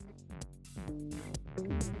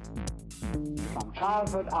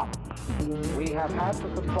childhood up, we have had to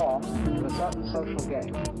conform to a certain social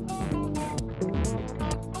game.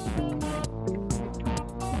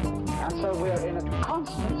 And so we're in a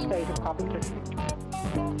constant state of competition.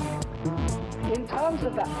 In terms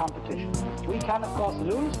of that competition, we can, of course,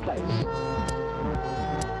 lose place,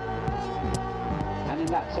 and in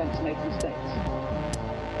that sense make mistakes.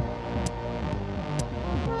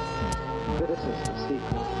 Criticism,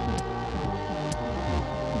 secret.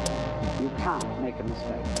 You can't make a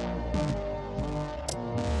mistake.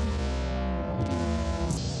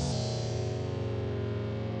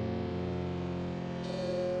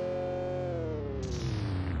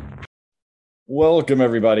 Welcome,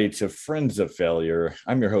 everybody, to Friends of Failure.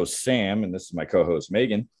 I'm your host, Sam, and this is my co-host,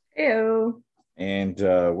 Megan. Ew. And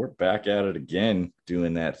we're back at it again,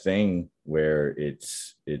 doing that thing where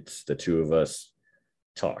it's the two of us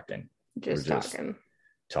talking. Just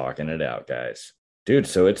talking it out, guys. Dude,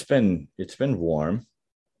 so it's been warm.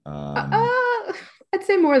 I'd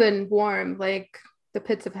say more than warm, like the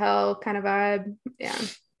pits of hell kind of vibe. Yeah.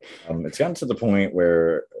 It's gotten to the point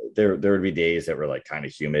where there would be days that were like kind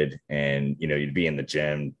of humid, and you'd be in the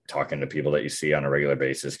gym talking to people that you see on a regular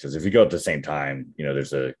basis, because if you go at the same time,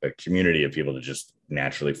 there's a community of people that just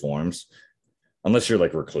naturally forms. Unless you're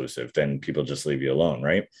like reclusive, then people just leave you alone,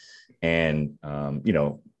 right? And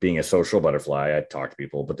being a social butterfly, I talk to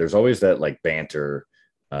people, but there's always that like banter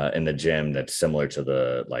in the gym that's similar to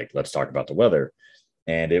the like, let's talk about the weather.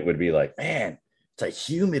 And it would be like, man, it's like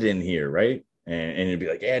humid in here, right? And it'd be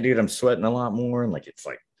like, yeah, dude, I'm sweating a lot more. And like, it's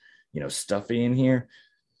like, stuffy in here.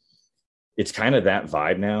 It's kind of that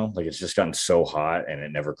vibe now. Like, it's just gotten so hot and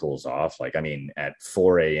it never cools off. Like, I mean, at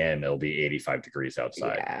 4 a.m., it'll be 85 degrees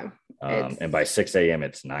outside. Yeah, and by 6 a.m.,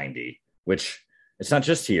 it's 90, which it's not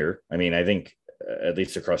just here. I mean, I think at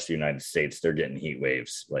least across the United States, they're getting heat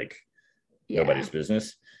waves like nobody's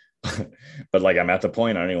business. But like, I'm at the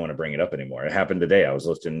point, I don't even want to bring it up anymore. It happened today. I was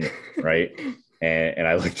lifting, right? And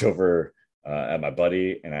I looked over at my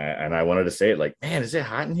buddy, and I wanted to say it like, man, is it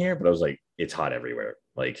hot in here? But I was like, it's hot everywhere.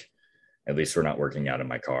 Like, at least we're not working out in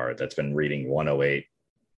my car. That's been reading 108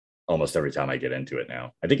 almost every time I get into it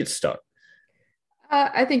now. I think it's stuck.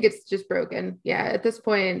 I think it's just broken. Yeah, at this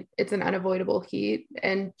point, it's an unavoidable heat,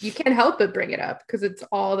 and you can't help but bring it up because it's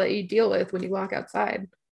all that you deal with when you walk outside.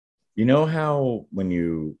 You know how when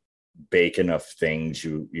you bake enough things,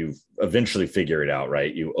 you eventually figure it out,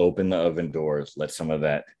 right? You open the oven doors, let some of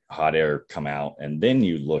that hot air come out, and then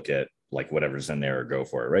you look at like whatever's in there or go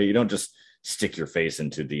for it, right? You don't just stick your face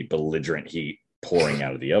into the belligerent heat pouring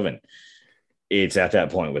out of the oven. It's at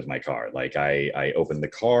that point with my car. Like, I open the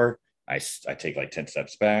car, I take like 10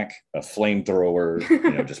 steps back, a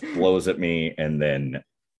flamethrower, just blows at me. And then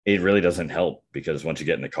it really doesn't help, because once you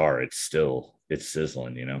get in the car, it's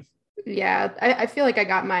sizzling. Yeah, I feel like I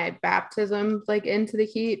got my baptism like into the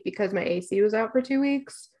heat because my AC was out for 2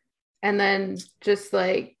 weeks. And then just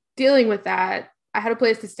like dealing with that, I had a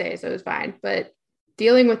place to stay, so it was fine. But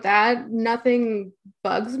dealing with that, nothing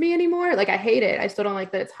bugs me anymore. Like, I hate it. I still don't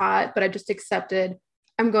like that it's hot, but I just accepted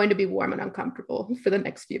I'm going to be warm and uncomfortable for the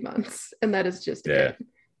next few months. And that is just it.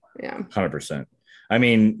 Yeah. 100%. I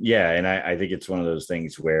mean, yeah. And I think it's one of those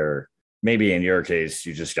things where maybe in your case,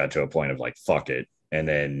 you just got to a point of like, fuck it. And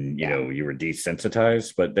then, you were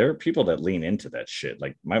desensitized, but there are people that lean into that shit.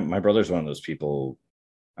 Like my brother's one of those people.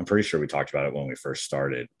 I'm pretty sure we talked about it when we first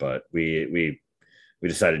started, but we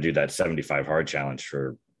decided to do that 75 hard challenge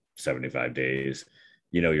for 75 days.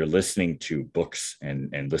 You're listening to books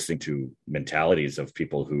and listening to mentalities of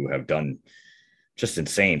people who have done just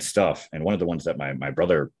insane stuff. And one of the ones that my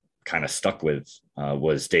brother kind of stuck with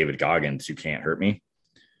was David Goggins, You Can't Hurt Me.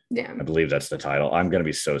 Yeah, I believe that's the title. I'm going to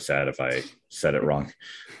be so sad if I said it wrong.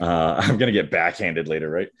 I'm going to get backhanded later,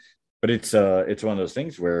 right? But it's one of those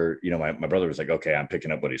things where, my brother was like, okay, I'm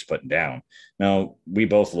picking up what he's putting down. Now, we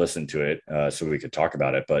both listened to it so we could talk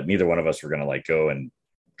about it, but neither one of us were going to like go and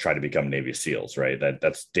try to become Navy SEALs, right?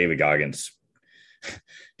 That's David Goggins.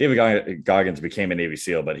 David Goggins became a Navy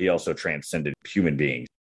SEAL, but he also transcended human beings.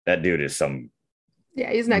 That dude is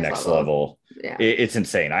he's next level. Yeah, it's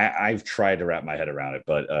insane. I've tried to wrap my head around it,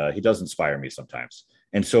 but he does inspire me sometimes.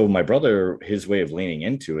 And so my brother, his way of leaning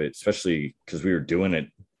into it, especially because we were doing it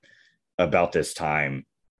about this time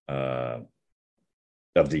of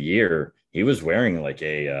the year, he was wearing like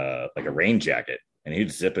a rain jacket, and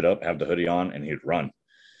he'd zip it up, have the hoodie on, and he'd run.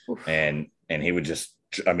 Oof. And he would just,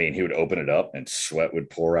 he would open it up and sweat would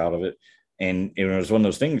pour out of it. And it was one of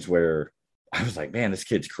those things where I was like, man, this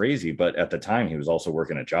kid's crazy. But at the time, he was also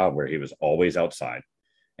working a job where he was always outside,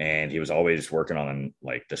 and he was always working on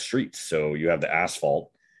like the streets. So you have the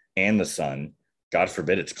asphalt and the sun. God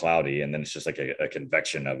forbid it's cloudy, and then it's just like a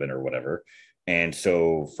convection oven or whatever. And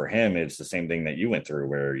so for him, it's the same thing that you went through,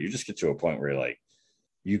 where you just get to a point where you're like,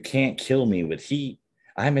 you can't kill me with heat.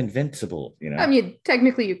 I'm invincible, you I know? mean,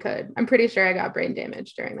 technically you could. I'm pretty sure I got brain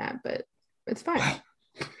damage during that, but it's fine. Wow.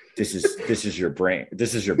 This is your brain.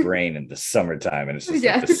 This is your brain in the summertime, and it's just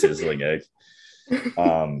Yeah. like the sizzling egg.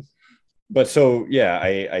 But so yeah,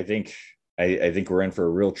 I think we're in for a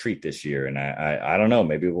real treat this year. And I don't know,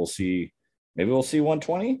 maybe we'll see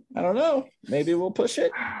 120. I don't know. Maybe we'll push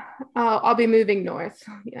it. I'll be moving north.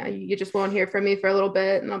 Yeah, you just won't hear from me for a little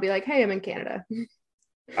bit, and I'll be like, "Hey, I'm in Canada."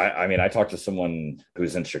 I mean, I talked to someone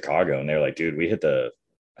who's in Chicago, and they're like, dude, we hit I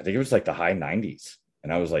think it was like the high 90s.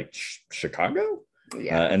 And I was like, Chicago?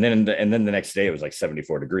 Yeah. And then the next day it was like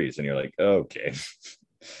 74 degrees. And you're like, okay,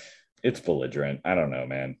 it's belligerent. I don't know,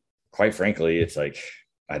 man. Quite frankly, it's like,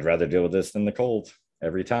 I'd rather deal with this than the cold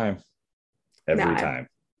every time. Every time.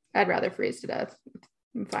 I'd rather freeze to death.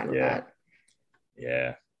 I'm fine with that.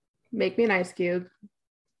 Yeah. Make me an ice cube.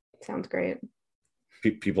 Sounds great.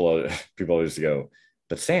 People always go,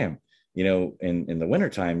 but Sam, in the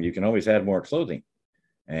wintertime, you can always add more clothing.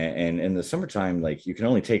 And in the summertime, like you can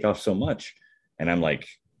only take off so much. And I'm like,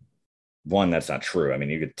 one, that's not true. I mean,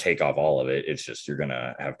 you could take off all of it. It's just, you're going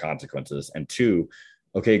to have consequences. And two,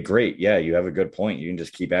 okay, great. Yeah, you have a good point. You can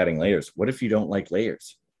just keep adding layers. What if you don't like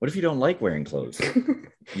layers? What if you don't like wearing clothes?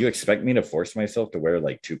 You expect me to force myself to wear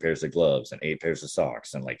like 2 pairs of gloves and 8 pairs of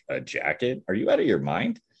socks and like a jacket? Are you out of your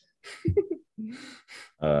mind?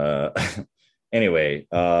 Anyway,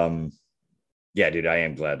 yeah, dude, I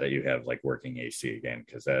am glad that you have like working AC again,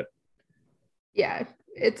 because yeah,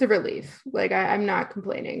 it's a relief. Like I'm not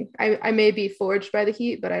complaining. I may be forged by the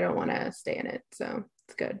heat, but I don't want to stay in it, so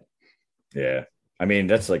it's good. Yeah, I mean,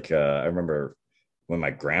 that's like I remember when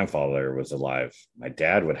my grandfather was alive, my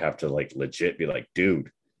dad would have to like legit be like, dude,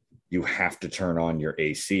 you have to turn on your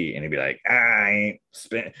AC. And he'd be like,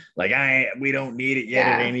 we don't need it yet.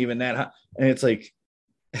 Yeah. It ain't even that hot. And it's like,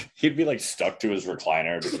 he'd be like stuck to his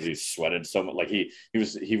recliner because he sweated so much. Like he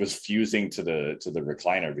was fusing to the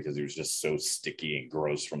recliner because he was just so sticky and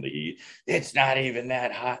gross from the heat. It's not even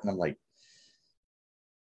that hot. And I'm like,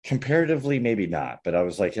 comparatively, maybe not. But I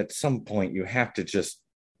was like, at some point you have to just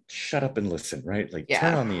shut up and listen, right? Like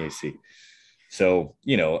turn on the AC. So,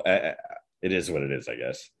 it is what it is, I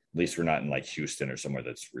guess. At least we're not in like Houston or somewhere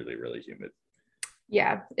that's really, really humid.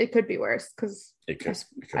 Yeah, it could be worse because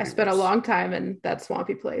I spent a long time in that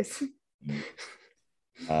swampy place.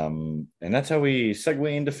 And that's how we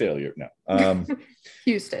segue into failure. No,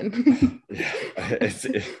 Houston.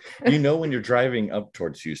 Yeah, when you're driving up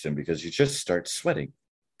towards Houston because you just start sweating.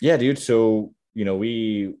 Yeah, dude. So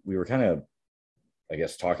we were kind of, I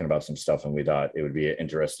guess, talking about some stuff, and we thought it would be an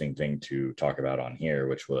interesting thing to talk about on here,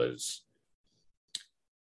 which was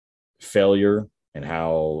failure and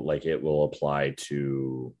how like it will apply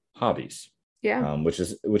to hobbies. Yeah. Which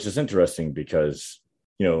is interesting because,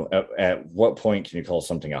 at what point can you call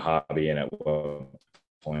something a hobby, and at what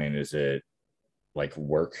point is it like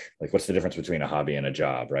work? Like, what's the difference between a hobby and a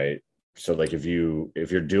job, right? So like if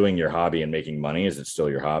you're doing your hobby and making money, is it still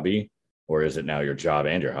your hobby, or is it now your job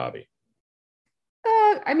and your hobby?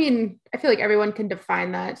 I mean, I feel like everyone can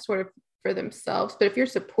define that sort of for themselves, but if you're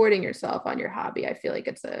supporting yourself on your hobby, I feel like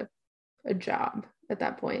it's a job at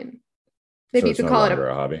that point. Maybe you could call it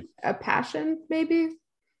a hobby, a passion. Maybe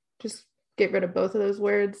just get rid of both of those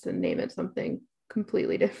words and name it something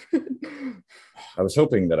completely different. I was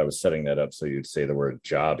hoping that I was setting that up so you'd say the word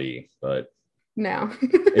jobby, but no.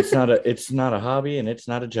 it's not a hobby and it's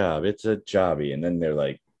not a job. It's a jobby. And then they're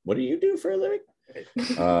like, what do you do for a living?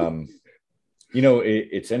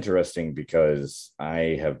 It's interesting because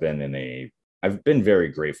I've been very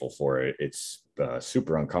grateful for it. It's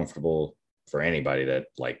super uncomfortable for anybody that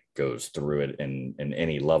like goes through it in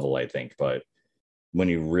any level, I think. But when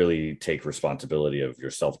you really take responsibility of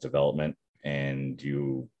your self-development and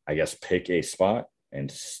you, I guess, pick a spot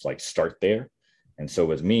and like start there. And so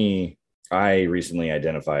with me, I recently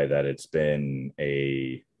identified that it's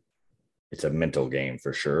a mental game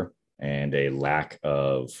for sure, and a lack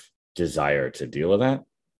of desire to deal with that.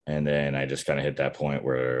 And then I just kind of hit that point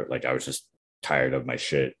where like I was just tired of my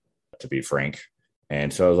shit, to be frank.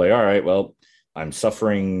 And so I was like, all right, well, I'm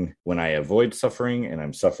suffering when I avoid suffering, and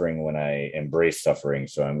I'm suffering when I embrace suffering.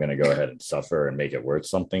 So I'm going to go ahead and suffer and make it worth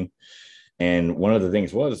something. And one of the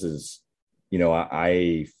things is,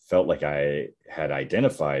 I felt like I had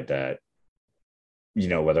identified that,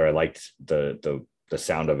 whether I liked the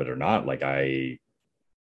sound of it or not, like I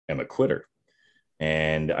am a quitter.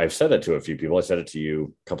 And I've said that to a few people. I said it to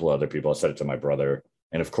you, a couple of other people. I said it to my brother.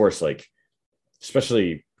 And of course, like,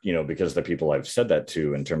 especially, because the people I've said that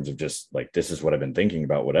to in terms of just like, this is what I've been thinking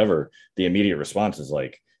about, whatever, the immediate response is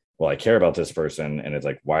like, well, I care about this person. And it's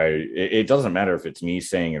like, why? It doesn't matter if it's me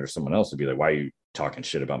saying it or someone else would be like, why are you talking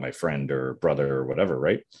shit about my friend or brother or whatever,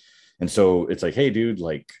 right? And so it's like, hey, dude,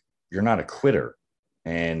 like, you're not a quitter.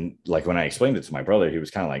 And like when I explained it to my brother, he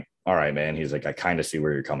was kind of like, all right, man. He's like, I kind of see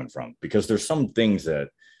where you're coming from, because there's some things that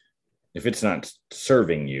if it's not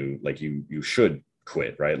serving you, like you should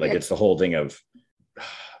quit, right? Like it's the whole thing of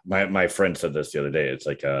my friend said this the other day. It's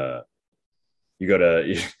like you go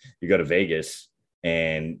to you go to Vegas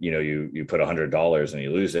and you put $100 and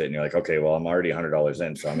you lose it and you're like, okay, well, I'm already $100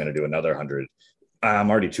 in, so I'm going to do another 100.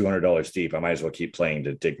 I'm already $200 deep. I might as well keep playing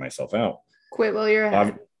to dig myself out. Quit while you're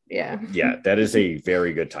ahead. Yeah, that is a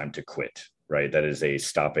very good time to quit, right? That is a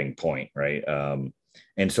stopping point, right?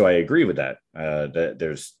 And so I agree with that. That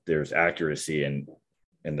there's accuracy in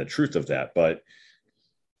the truth of that. But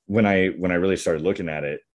when I really started looking at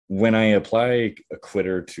it, when I apply a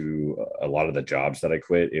quitter to a lot of the jobs that I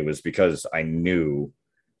quit, it was because I knew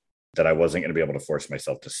that I wasn't going to be able to force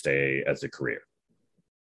myself to stay as a career,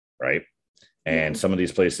 right? And some of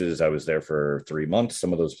these places I was there for 3 months.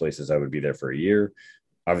 Some of those places I would be there for a year.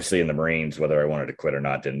 Obviously in the Marines, whether I wanted to quit or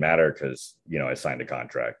not didn't matter, because I signed a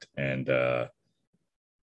contract. And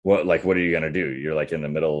what are you going to do? You're like in the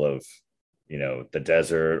middle of the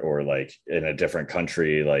desert, or like in a different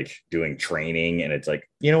country, like doing training, and it's like,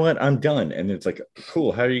 you know what, I'm done. And it's like,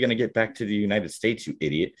 cool, how are you going to get back to the United States, you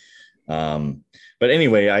idiot? But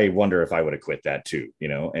anyway, I wonder if I would have quit that too,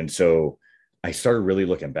 and so I started really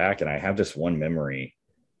looking back, and I have this one memory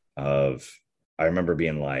of, I remember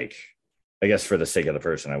being like, I guess for the sake of the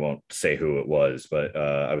person, I won't say who it was, but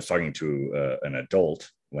I was talking to an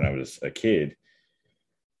adult when I was a kid,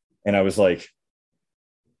 and I was like,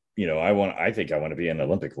 I think I want to be an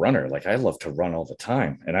Olympic runner. Like, I love to run all the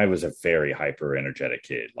time. And I was a very hyper energetic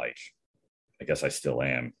kid. Like, I guess I still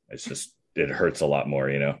am. It's just, it hurts a lot more,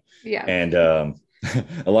 Yeah. And a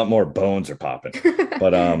lot more bones are popping.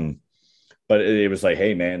 But it was like,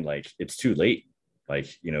 hey man, like, it's too late.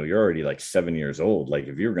 Like, you're already like 7 years old. Like,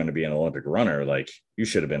 if you're going to be an Olympic runner, like, you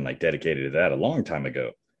should have been like dedicated to that a long time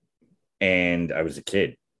ago. And I was a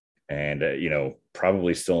kid, and,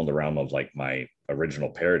 probably still in the realm of like my original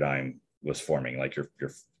paradigm was forming, like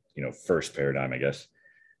your first paradigm, I guess.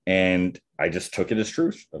 And I just took it as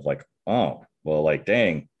truth of like, oh, well, like,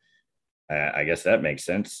 dang, I guess that makes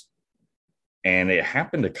sense. And it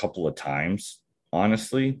happened a couple of times,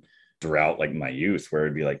 honestly, throughout like my youth, where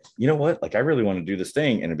it'd be like, you know what, like, I really want to do this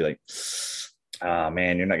thing. And it'd be like, ah,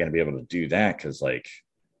 man, you're not going to be able to do that, because like,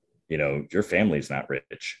 your family's not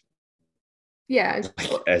rich. Yeah.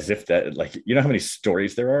 Like, as if that, like, how many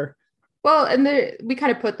stories there are? Well, and we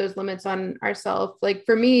kind of put those limits on ourselves. Like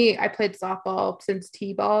for me, I played softball since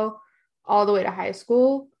t-ball all the way to high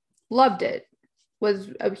school. Loved it.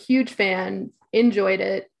 Was a huge fan. Enjoyed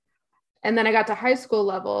it. And then I got to high school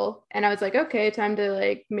level and I was like, okay, time to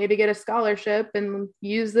like maybe get a scholarship and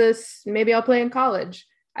use this. Maybe I'll play in college.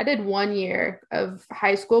 I did 1 year of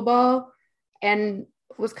high school ball and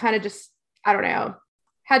was kind of just, I don't know,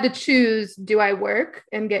 had to choose, do I work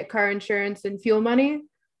and get car insurance and fuel money?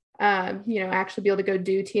 Actually be able to go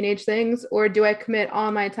do teenage things, or do I commit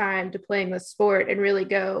all my time to playing the sport and really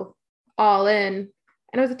go all in?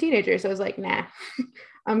 And I was a teenager, so I was like, nah,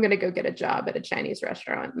 I'm going to go get a job at a Chinese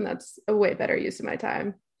restaurant. And that's a way better use of my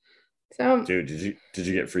time. So, dude, did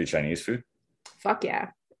you get free Chinese food? Fuck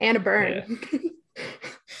yeah. And a burn. Yeah.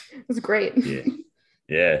 It was great.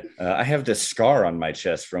 Yeah. I have this scar on my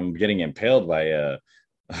chest from getting impaled by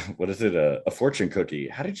what is it? A fortune cookie.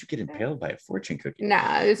 How did you get impaled by a fortune cookie?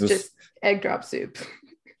 Nah, it was just egg drop soup.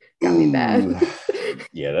 Got me bad.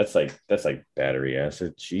 Yeah, that's like battery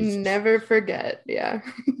acid. Jesus. Never forget. Yeah.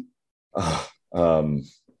 But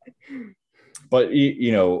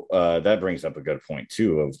that brings up a good point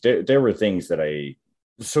too. Of there were things that I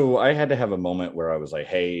had to have a moment where I was like,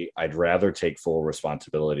 hey, I'd rather take full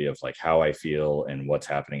responsibility of like how I feel and what's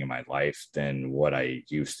happening in my life than what I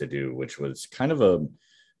used to do, which was kind of a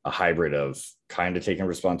hybrid of kind of taking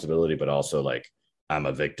responsibility, but also like, I'm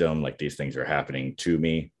a victim, like these things are happening to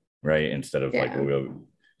me, right? Instead of like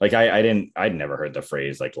I'd never heard the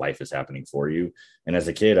phrase like life is happening for you. And as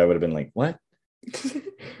a kid, I would have been like, what?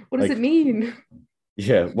 What does it mean?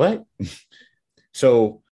 Yeah, what?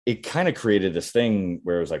 So it kind of created this thing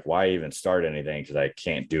where it was like, why even start anything? Because I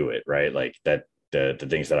can't do it, right? Like that the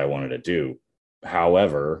things that I wanted to do.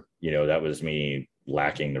 However, that was me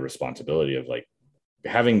lacking the responsibility of like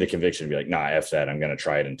having the conviction to be like, nah, F that, I'm going to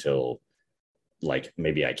try it until like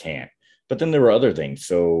maybe I can't. But then there were other things.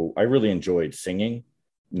 So I really enjoyed singing.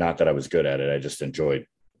 Not that I was good at it. I just enjoyed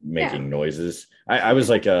making noises. I was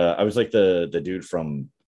like the dude from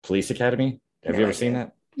Police Academy. Have you ever seen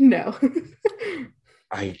that? No.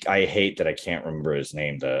 I hate that I can't remember his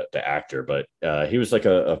name, the actor, but he was like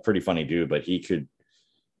a pretty funny dude, but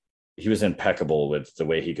he was impeccable with the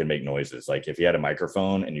way he could make noises. Like if he had a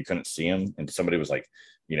microphone and you couldn't see him and somebody was like,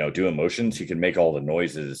 doing motions, he could make all the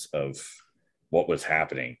noises of what was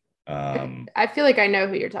happening. I feel like I know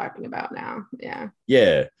who you're talking about now. Yeah.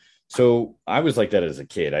 Yeah. So I was like that as a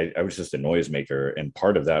kid. I was just a noisemaker. And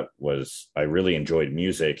part of that was I really enjoyed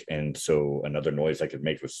music. And so another noise I could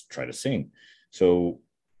make was try to sing. So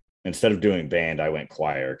instead of doing band, I went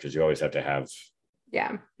choir because you always have to have,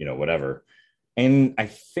 Yeah. whatever. And I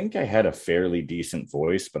think I had a fairly decent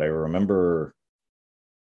voice, but I remember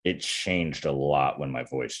it changed a lot when my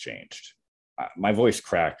voice changed. My voice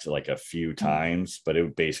cracked like a few times, but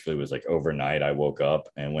it basically was like overnight. I woke up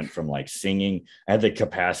and went from like singing. I had the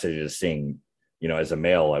capacity to sing, as a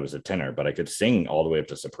male, I was a tenor, but I could sing all the way up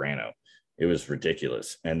to soprano. It was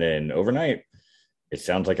ridiculous. And then overnight, it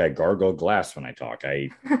sounds like I gargle glass when I talk.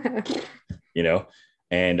 You know,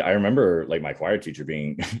 and I remember like my choir teacher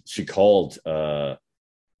she called a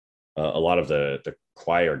lot of the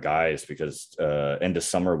choir guys because end of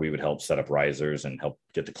summer we would help set up risers and help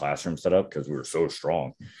get the classroom set up because we were so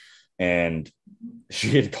strong. And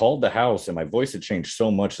she had called the house and my voice had changed so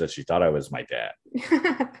much that she thought I was my dad.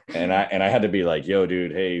 and I had to be like, yo,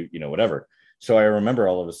 dude, hey, whatever. So I remember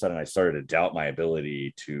all of a sudden I started to doubt my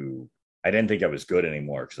ability I didn't think I was good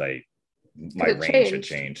anymore because my range had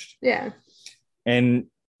changed. Yeah. And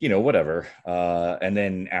whatever. And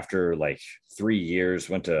then after like 3 years,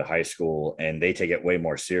 went to high school and they take it way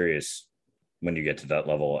more serious when you get to that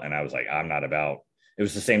level. And I was like, it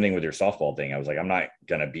was the same thing with your softball thing. I was like, I'm not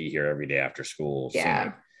going to be here every day after school. Yeah.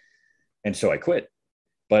 Singing. And so I quit.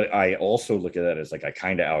 But I also look at that as like, I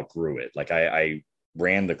kind of outgrew it. Like I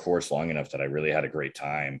ran the course long enough that I really had a great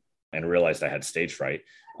time and realized I had stage fright.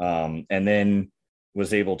 And then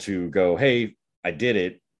was able to go, hey, I did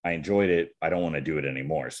it. I enjoyed it. I don't want to do it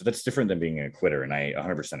anymore. So that's different than being a quitter. And I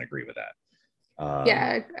 100% agree with that.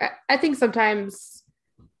 Yeah. I think sometimes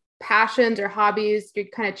passions or hobbies, you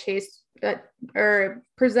kind of chase or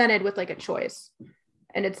presented with like a choice.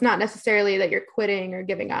 And it's not necessarily that you're quitting or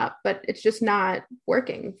giving up, but it's just not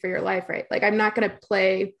working for your life, right? Like I'm not going to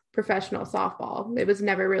play professional softball. It was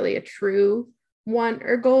never really a true want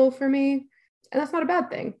or goal for me. And that's not a bad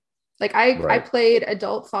thing. Like I played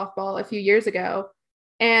adult softball a few years ago.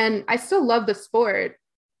 And I still love the sport,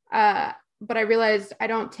 but I realized I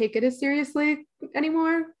don't take it as seriously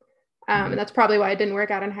anymore. And that's probably why it didn't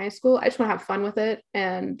work out in high school. I just want to have fun with it.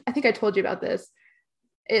 And I think I told you about this.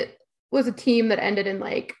 It was a team that ended in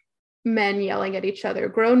like men yelling at each other,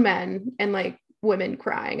 grown men, and like women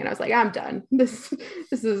crying. And I was like, I'm done. This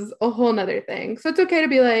is a whole nother thing. So it's okay to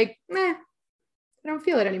be like, I don't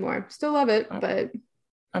feel it anymore. Still love it, but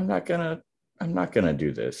I'm not gonna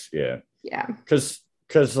do this. Yeah. Yeah. Because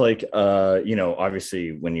like,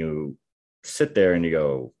 obviously when you sit there and you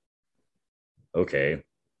go, okay,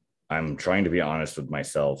 I'm trying to be honest with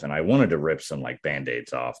myself. And I wanted to rip some like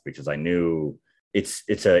Band-Aids off because I knew it's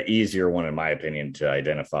a easier one, in my opinion, to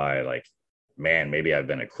identify like, man, maybe I've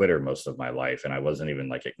been a quitter most of my life. And I wasn't even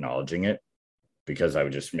like acknowledging it because I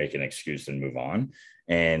would just make an excuse and move on.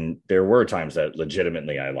 And there were times that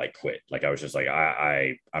legitimately I like quit. Like I was just like,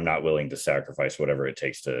 I'm not willing to sacrifice whatever it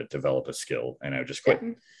takes to develop a skill. And I would just quit.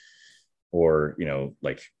 Or,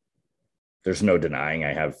 like there's no denying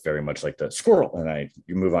I have very much like the squirrel and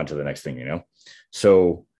you move on to the next thing,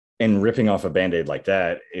 So in ripping off a Band-Aid like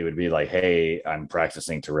that, it would be like, hey, I'm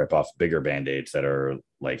practicing to rip off bigger Band-Aids that are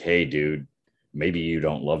like, hey, dude, maybe you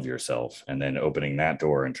don't love yourself. And then opening that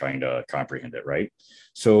door and trying to comprehend it. Right.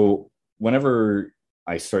 So whenever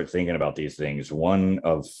I start thinking about these things, one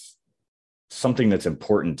of something that's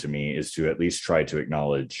important to me is to at least try to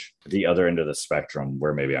acknowledge the other end of the spectrum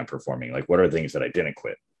where maybe I'm performing. Like, what are things that I didn't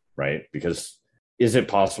quit? Right. Because is it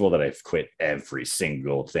possible that I've quit every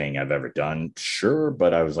single thing I've ever done? Sure.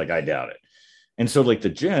 But I was like, I doubt it. And so like the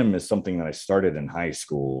gym is something that I started in high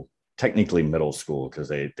school, technically middle school, because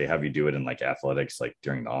they have you do it in like athletics, like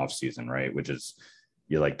during the off season, right? Which is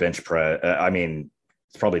you like bench press. I mean,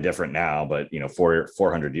 it's probably different now, but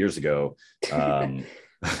 400 years ago, and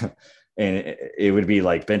it would be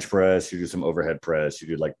like bench press, you do some overhead press, you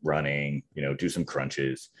do like running, do some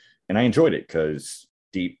crunches. And I enjoyed it because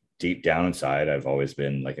deep down inside, I've always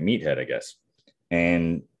been like a meathead, I guess.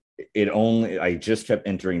 And I just kept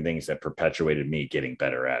entering things that perpetuated me getting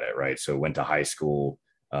better at it. Right. So went to high school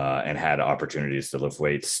and had opportunities to lift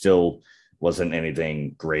weights. Still wasn't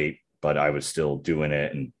anything great, but I was still doing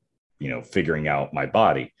it and, figuring out my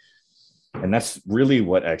body. And that's really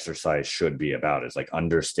what exercise should be about, is like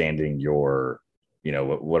understanding your,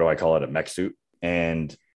 what do I call it? A mech suit.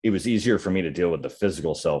 And it was easier for me to deal with the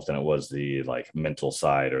physical self than it was the like mental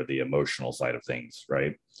side or the emotional side of things,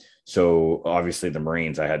 right? So obviously the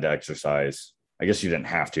Marines, I had to exercise. I guess you didn't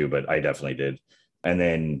have to, but I definitely did. And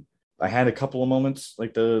then I had a couple of moments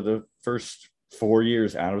like the first 4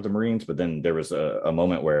 years out of the Marines, but then there was a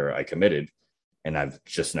moment where I committed and I've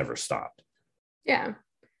just never stopped. Yeah.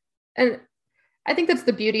 And I think that's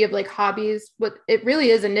the beauty of like hobbies. What it really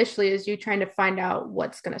is initially is you trying to find out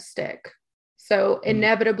what's going to stick. So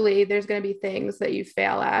inevitably there's going to be things that you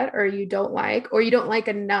fail at or you don't like, or you don't like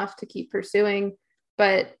enough to keep pursuing.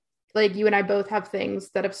 But like you and I both have things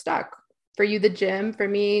that have stuck. For you, the gym. For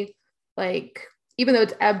me, like even though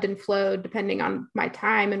it's ebbed and flowed depending on my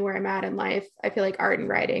time and where I'm at in life, I feel like art and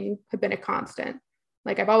writing have been a constant.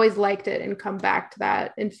 Like I've always liked it and come back to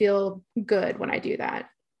that and feel good when I do that.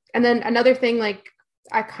 And then another thing, like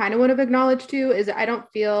I kind of want to acknowledge too, is I don't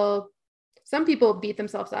feel, some people beat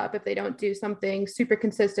themselves up if they don't do something super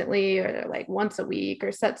consistently or like once a week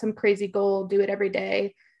or set some crazy goal, do it every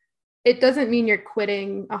day. It doesn't mean you're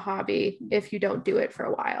quitting a hobby if you don't do it for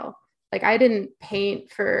a while. Like I didn't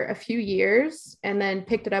paint for a few years and then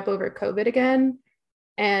picked it up over COVID again.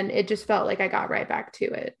 And it just felt like I got right back to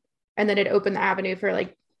it. And then it opened the avenue for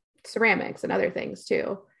like ceramics and other things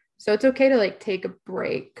too. So it's okay to like take a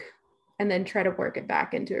break and then try to work it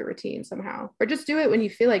back into a routine somehow, or just do it when you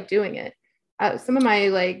feel like doing it. Some of my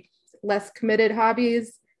like less committed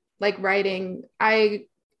hobbies, like writing, I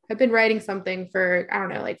have been writing something for, I don't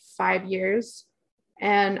know, like 5 years.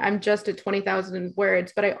 And I'm just at 20,000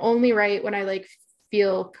 words, but I only write when I like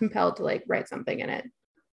feel compelled to like write something in it.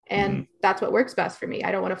 And that's what works best for me.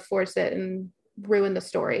 I don't want to force it and ruin the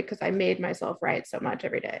story because I made myself write so much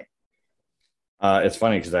every day. It's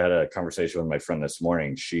funny because I had a conversation with my friend this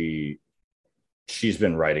morning. She's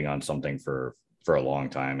been writing on something for a long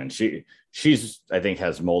time, and she's I think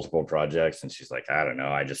has multiple projects, and she's like, I don't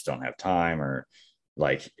know, I just don't have time, or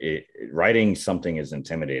like writing something is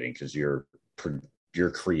intimidating because you're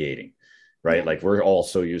creating, right? Yeah. Like we're all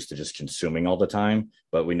so used to just consuming all the time,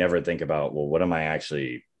 but we never think about, well, what am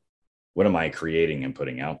I creating and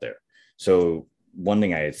putting out there? So one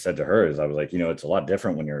thing I had said to her is I was like, it's a lot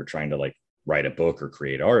different when you're trying to like write a book or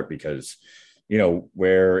create art, because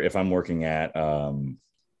where if I'm working at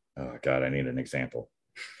oh god, I need an example.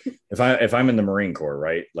 if I'm in the Marine Corps,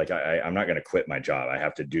 right, like I'm not going to quit my job. I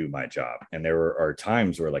have to do my job, and there are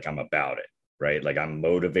times where like I'm about it, right? Like I'm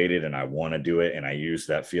motivated and I want to do it, and I use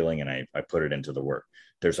that feeling and I put it into the work.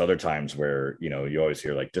 There's other times where you always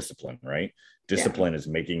hear like discipline, right? Discipline is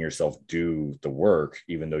making yourself do the work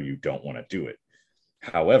even though you don't want to do it.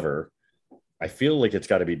 However, I feel like it's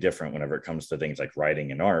got to be different whenever it comes to things like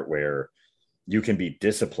writing and art, where you can be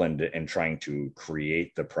disciplined in trying to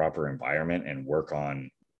create the proper environment and work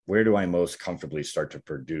on where do I most comfortably start to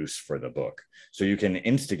produce for the book. So you can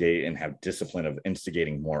instigate and have discipline of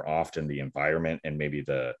instigating more often the environment and maybe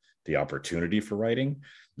the opportunity for writing,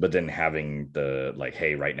 but then having the like,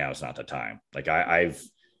 hey, right now is not the time. Like I've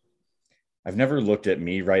never looked at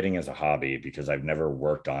me writing as a hobby because I've never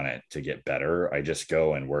worked on it to get better. I just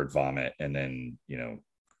go and word vomit, and then,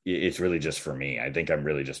 it's really just for me. I think I'm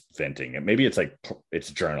really just venting. And maybe it's like, it's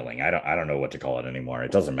journaling. I don't know what to call it anymore.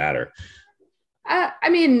 It doesn't matter. I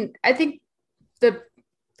mean, I think the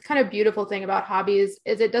kind of beautiful thing about hobbies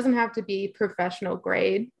is it doesn't have to be professional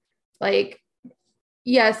grade. Like,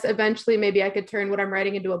 yes, eventually maybe I could turn what I'm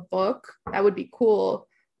writing into a book. That would be cool.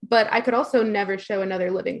 But I could also never show another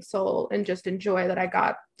living soul and just enjoy that I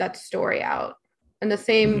got that story out. And the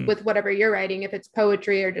same with whatever you're writing, if it's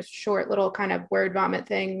poetry or just short little kind of word vomit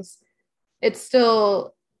things, it's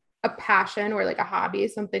still a passion or like a hobby,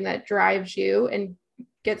 something that drives you and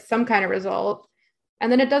gets some kind of result.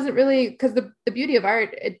 And then it doesn't really, because the beauty of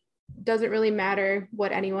art, it doesn't really matter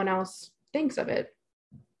what anyone else thinks of it.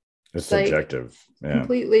 It's subjective. Like,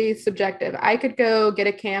 completely subjective. I could go get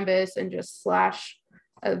a canvas and just slash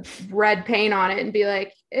a red paint on it and be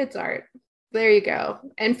like, it's art. There you go.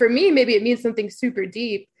 And for me, maybe it means something super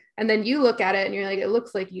deep. And then you look at it and you're like, it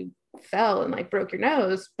looks like you fell and like broke your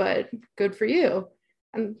nose, but good for you.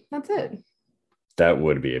 And that's it. That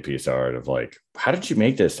would be a piece of art of like, how did you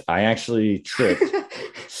make this? I actually tripped,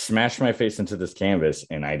 smashed my face into this canvas,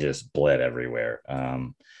 and I just bled everywhere.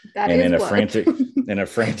 And in a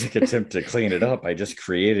frantic attempt to clean it up, I just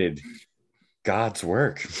created God's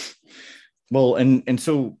work. Well, and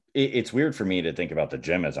so it's weird for me to think about the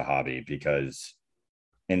gym as a hobby, because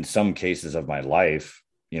in some cases of my life,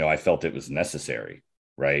 I felt it was necessary,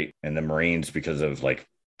 right? And the Marines, because of like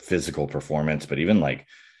physical performance, but even like,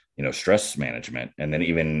 stress management. And then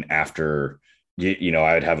even after, I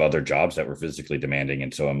would have other jobs that were physically demanding.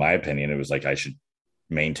 And so in my opinion, it was like, I should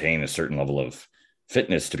maintain a certain level of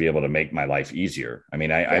fitness to be able to make my life easier. I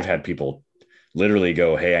mean, I've had people literally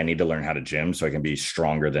go, hey, I need to learn how to gym so I can be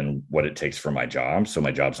stronger than what it takes for my job. So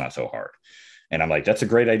my job's not so hard. And I'm like, that's a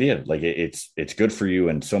great idea. Like it's good for you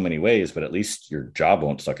in so many ways, but at least your job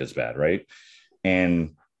won't suck as bad. Right.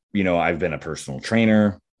 And, I've been a personal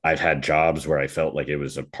trainer. I've had jobs where I felt like it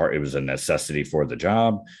was a necessity for the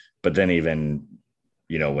job. But then even,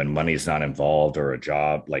 when money's not involved or a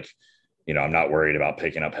job, like, I'm not worried about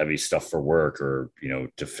picking up heavy stuff for work or,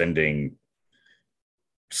 defending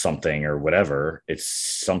something or whatever. It's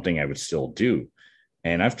something I would still do.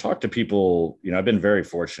 And I've talked to people, I've been very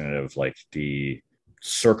fortunate of like the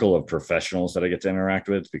circle of professionals that I get to interact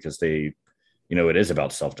with, because they, it is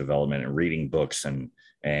about self-development and reading books and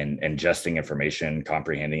ingesting information,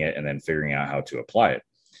 comprehending it, and then figuring out how to apply it.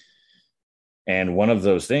 And one of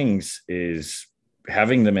those things is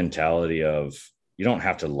having the mentality of, you don't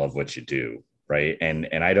have to love what you do. Right. And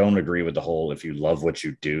I don't agree with the whole, if you love what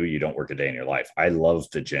you do, you don't work a day in your life. I love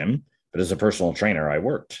the gym, but as a personal trainer, I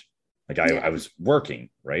worked. Like I was working,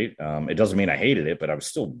 right? It doesn't mean I hated it, but I was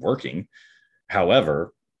still working.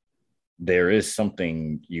 However, there is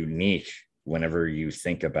something unique whenever you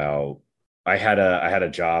think about, I had a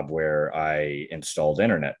job where I installed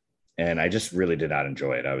internet, and I just really did not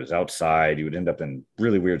enjoy it. I was outside. You would end up in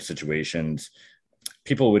really weird situations.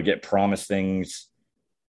 People would get promised things,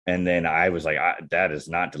 and then I was like, that is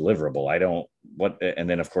not deliverable. I don't what. And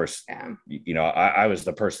then of course, I was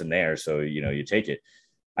the person there. So, you take it.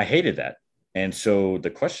 I hated that. And so the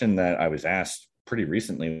question that I was asked pretty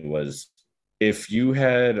recently was, if you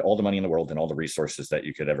had all the money in the world and all the resources that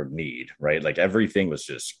you could ever need, right? Like everything was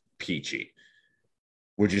just peachy,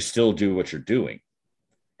 would you still do what you're doing?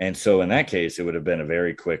 And so in that case, it would have been a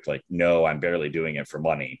very quick, like, no, I'm barely doing it for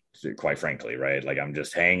money, quite frankly, right? Like I'm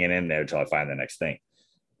just hanging in there till I find the next thing.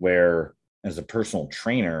 Where as a personal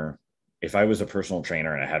trainer, if I was a personal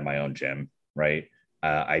trainer and I had my own gym, right,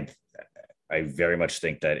 I very much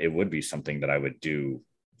think that it would be something that I would do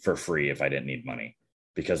for free if I didn't need money,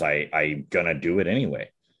 because I'm gonna do it anyway.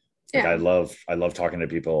 Like I love talking to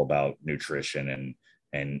people about nutrition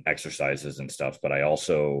and exercises and stuff, but I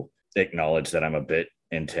also acknowledge that I'm a bit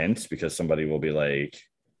intense, because somebody will be like,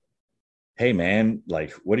 hey man,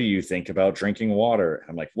 like, what do you think about drinking water?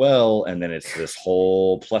 I'm like, well, and then it's this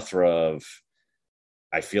whole plethora of,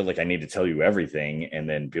 I feel like I need to tell you everything. And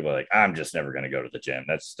then people are like, I'm just never going to go to the gym.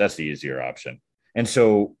 That's the easier option. And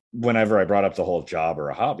so whenever I brought up the whole job or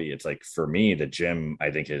a hobby, it's like, for me, the gym,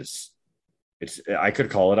 I think I could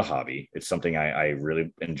call it a hobby. It's something I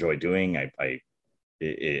really enjoy doing.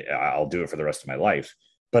 I'll do it for the rest of my life,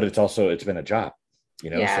 but it's been a job, so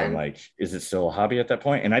I'm like, is it still a hobby at that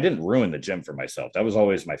point? And I didn't ruin the gym for myself. That was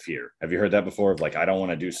always my fear. Have you heard that before? Of like, I don't want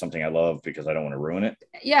to do something I love because I don't want to ruin it.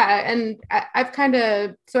 Yeah. And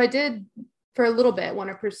I did for a little bit want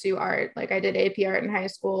to pursue art. Like I did AP art in high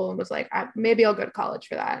school and was like, maybe I'll go to college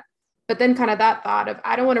for that. But then kind of that thought of,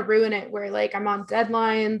 I don't want to ruin it where like I'm on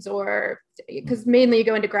deadlines, or because mainly you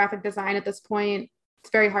go into graphic design at this point,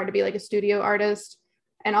 it's very hard to be like a studio artist.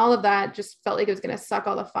 And all of that just felt like it was going to suck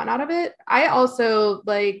all the fun out of it. I also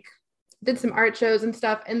like did some art shows and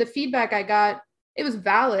stuff. And the feedback I got, it was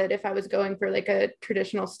valid if I was going for like a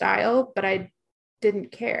traditional style, but I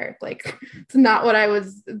didn't care. Like, it's not what I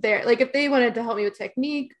was there. Like if they wanted to help me with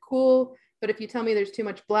technique, cool. But if you tell me there's too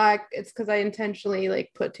much black, it's because I intentionally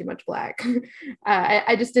like put too much black.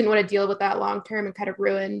 I just didn't want to deal with that long-term, and kind of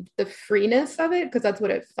ruined the freeness of it, because that's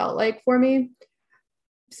what it felt like for me.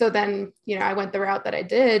 So then, I went the route that I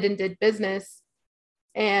did and did business.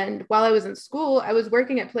 And while I was in school, I was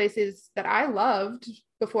working at places that I loved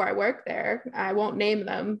before I worked there. I won't name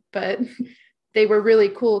them, but they were really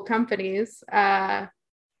cool companies.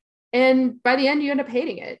 And by the end, you end up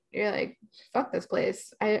hating it. You're like, fuck this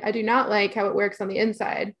place. I do not like how it works on the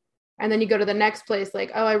inside. And then you go to the next place,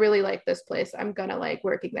 like, oh, I really like this place. I'm going to like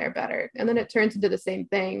working there better. And then it turns into the same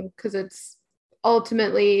thing, because it's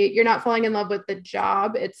ultimately, you're not falling in love with the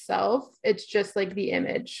job itself. It's just like the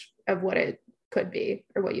image of what it could be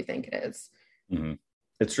or what you think it is. Mm-hmm.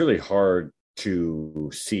 It's really hard to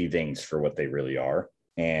see things for what they really are.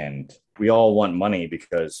 And we all want money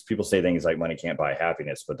because people say things like money can't buy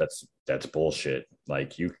happiness, but that's bullshit.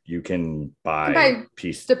 Like you can buy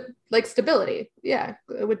peace, like stability. Yeah.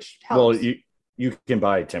 Which helps. Well, you can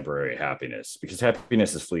buy temporary happiness, because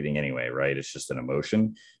happiness is fleeting anyway, right? It's just an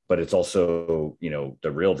emotion, but it's also,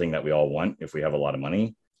 the real thing that we all want if we have a lot of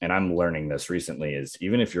money. And I'm learning this recently, is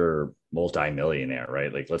even if you're multi-millionaire,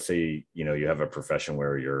 right? Like, let's say, you have a profession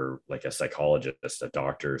where you're like a psychologist, a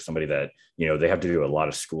doctor, somebody that, they have to do a lot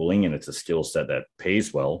of schooling, and it's a skill set that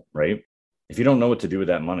pays well, right? If you don't know what to do with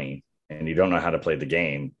that money and you don't know how to play the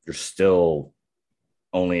game, you're still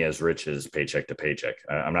only as rich as paycheck to paycheck.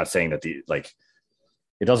 I'm not saying that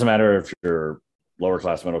it doesn't matter if you're lower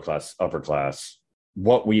class, middle class, upper class.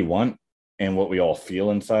 What we want and what we all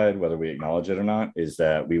feel inside, whether we acknowledge it or not, is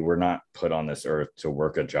that we were not put on this earth to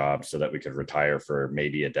work a job so that we could retire for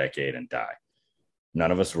maybe a decade and die.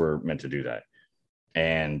 None of us were meant to do that.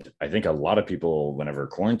 And I think a lot of people, whenever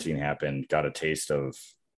quarantine happened, got a taste of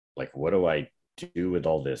like, what do I do with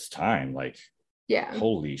all this time? Like, Yeah.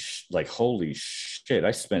 holy shit,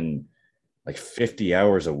 I spend like 50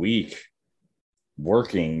 hours a week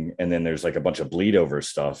working, and then there's like a bunch of bleed over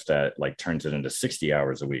stuff that like turns it into 60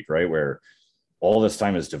 hours a week, right? Where all this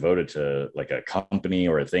time is devoted to like a company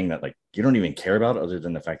or a thing that like you don't even care about other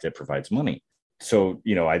than the fact that it provides money. So,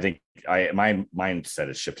 I think my mindset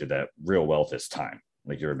has shifted that real wealth is time,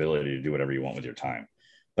 like your ability to do whatever you want with your time.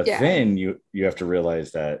 But then you have to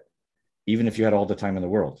realize that even if you had all the time in the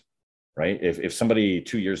world, right? If somebody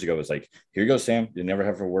 2 years ago was like, here you go, Sam, you never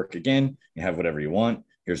have to work again. You have whatever you want.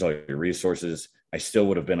 Here's all your resources. I still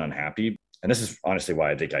would have been unhappy. And this is honestly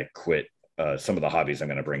why I think I quit some of the hobbies I'm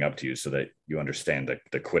going to bring up to you so that you understand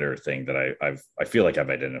the quitter thing that I feel like I've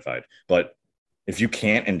identified. But if you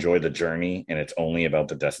can't enjoy the journey and it's only about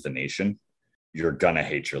the destination, you're going to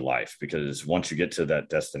hate your life, because once you get to that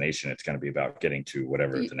destination, it's going to be about getting to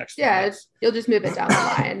whatever the next thing is. You'll just move it down the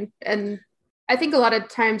line. And I think a lot of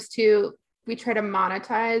times too, we try to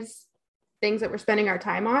monetize things that we're spending our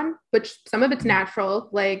time on, which some of it's natural.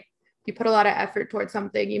 Like you put a lot of effort towards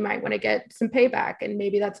something, you might want to get some payback, and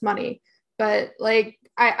maybe that's money. But like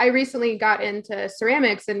I recently got into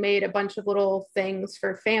ceramics and made a bunch of little things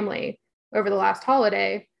for family over the last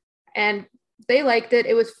holiday, and they liked it.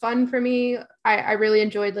 It was fun for me. I really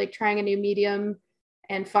enjoyed like trying a new medium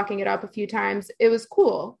and fucking it up a few times. It was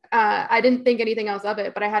cool. I didn't think anything else of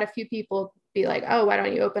it, but I had a few people be like, oh, why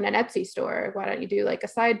don't you open an Etsy store? Why don't you do like a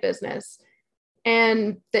side business?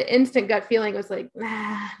 And the instant gut feeling was like,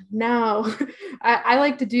 no, I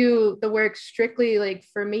like to do the work strictly like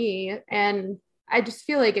for me. And I just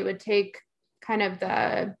feel like it would take kind of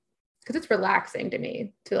because it's relaxing to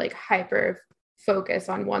me to like hyper focus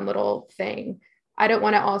on one little thing. I don't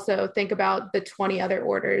want to also think about the 20 other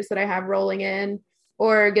orders that I have rolling in,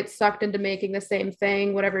 or get sucked into making the same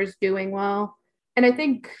thing, whatever's doing well. And I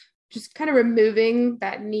think just kind of removing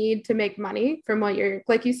that need to make money from what you're,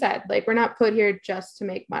 like you said, like we're not put here just to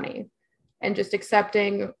make money, and just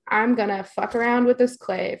accepting I'm going to fuck around with this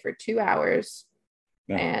clay for 2 hours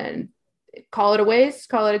and call it a waste,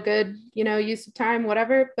 call it a good, use of time,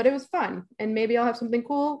 whatever. But it was fun. And maybe I'll have something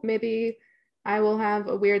cool. Maybe I will have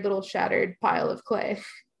a weird little shattered pile of clay.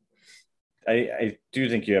 I do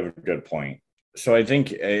think you have a good point. So I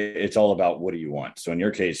think it's all about what do you want. So in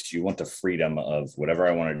your case, you want the freedom of whatever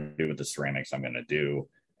I want to do with the ceramics, I'm going to do.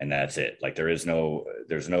 And that's it. Like there's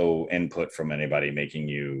no input from anybody making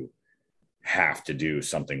you have to do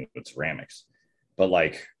something with ceramics. But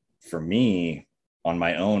like for me, on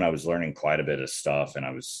my own, I was learning quite a bit of stuff, and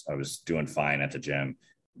I was doing fine at the gym,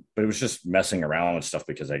 but it was just messing around with stuff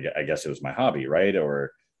because I guess it was my hobby, right?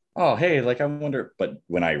 Or, oh, hey, like I wonder. But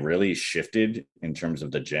when I really shifted in terms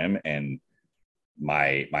of the gym, and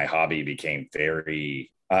my hobby became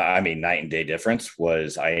very, night and day difference,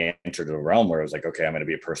 was I entered a realm where I was like, okay, I'm going to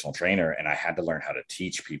be a personal trainer, and I had to learn how to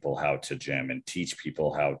teach people how to gym and teach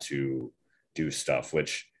people how to do stuff,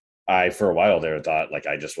 which I, for a while there, thought like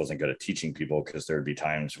I just wasn't good at teaching people, because there would be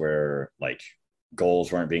times where like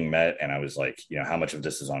goals weren't being met, and I was like, how much of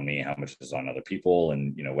this is on me, how much is on other people,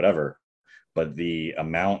 and whatever. But the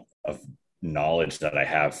amount of knowledge that I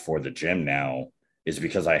have for the gym now is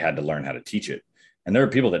because I had to learn how to teach it. And there are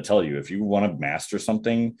people that tell you, if you want to master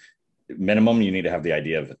something, minimum you need to have the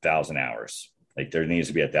idea of 1,000 hours. Like there needs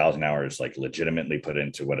to be 1,000 hours like legitimately put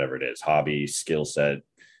into whatever it is, hobby, skill set,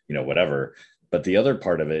 whatever. But the other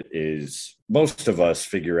part of it is most of us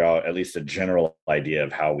figure out at least a general idea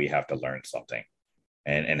of how we have to learn something,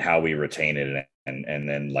 and how we retain it. And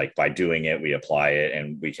then like by doing it, we apply it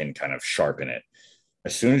and we can kind of sharpen it.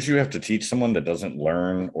 As soon as you have to teach someone that doesn't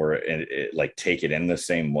learn or like take it in the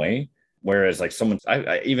same way, whereas like someone,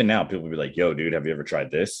 I even now people will be like, yo, dude, have you ever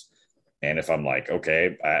tried this? And if I'm like,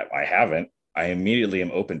 okay, I haven't, I immediately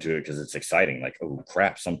am open to it because it's exciting. Like, oh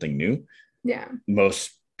crap, something new. Yeah.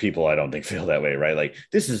 Most people I don't think feel that way, right? Like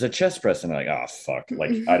this is a chest press, and they're like, oh fuck,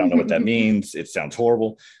 like I don't know what that means, it sounds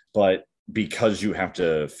horrible. But because you have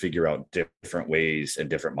to figure out different ways and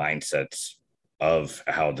different mindsets of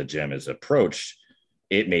how the gym is approached,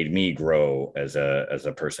 it made me grow as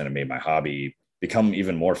a person, and made my hobby become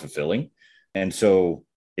even more fulfilling. And so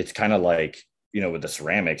it's kind of like, with the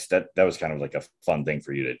ceramics, that was kind of like a fun thing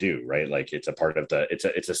for you to do, right? Like it's a part of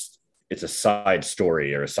it's it's a side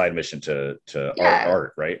story or a side mission to Yeah.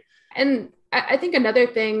 art, right? And I think another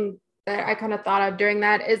thing that I kind of thought of during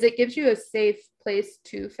that is it gives you a safe place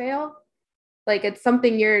to fail. Like it's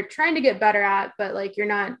something you're trying to get better at, but like you're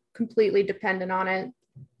not completely dependent on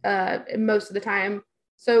it most of the time.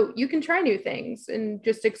 So you can try new things and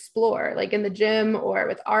just explore, like in the gym or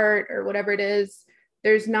with art or whatever it is.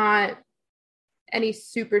 There's not any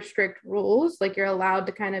super strict rules. Like you're allowed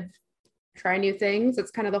to kind of try new things.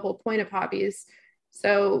 It's kind of the whole point of hobbies.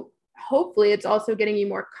 So hopefully it's also getting you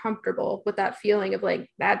more comfortable with that feeling of like,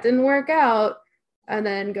 that didn't work out. And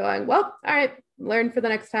then going, well, all right, learn for the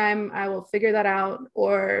next time. I will figure that out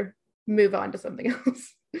or move on to something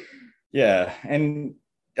else. Yeah. And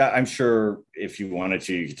I'm sure if you wanted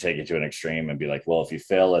to, you could take it to an extreme and be like, well, if you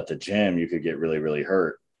fail at the gym, you could get really, really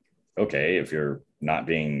hurt. Okay. If you're not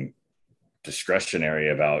being discretionary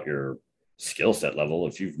about your skill set level,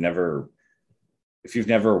 if you've never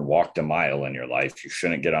walked a mile in your life, you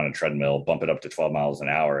shouldn't get on a treadmill, bump it up to 12 miles an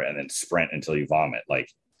hour, and then sprint until you vomit. Like,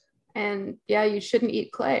 and yeah, you shouldn't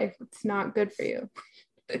eat clay. It's not good for you.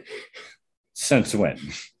 Since when?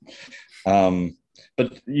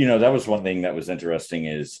 But that was one thing that was interesting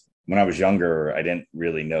is when I was younger, I didn't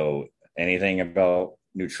really know anything about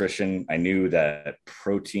nutrition. I knew that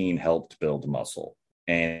protein helped build muscle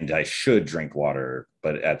and I should drink water.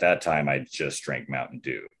 But at that time, I just drank Mountain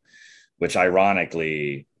Dew, which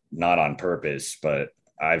ironically, not on purpose, but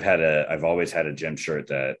I've always had a gym shirt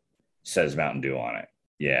that says Mountain Dew on it.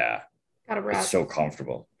 Yeah. It's so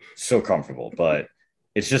comfortable, but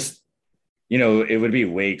it's just, it would be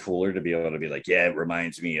way cooler to be able to be like, yeah, it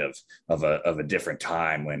reminds me of a different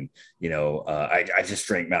time when, I just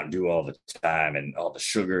drank Mountain Dew all the time and all the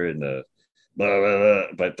sugar and the blah, blah, blah.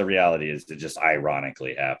 But the reality is it just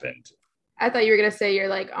ironically happened. I thought you were going to say you're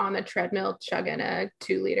like on the treadmill chugging a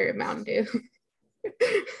 2-liter Mountain Dew.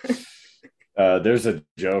 There's a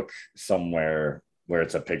joke somewhere where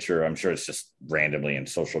it's a picture. I'm sure it's just randomly in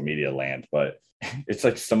social media land, but it's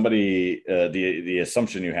like somebody, the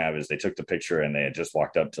assumption you have is they took the picture and they had just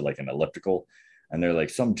walked up to like an elliptical and they're like,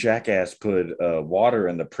 some jackass put water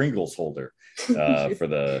in the Pringles holder for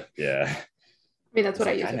the, yeah. I mean, that's what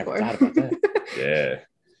I use it for. Thought about that. Yeah.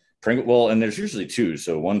 Pringle. Well, and there's usually two.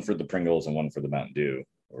 So one for the Pringles and one for the Mountain Dew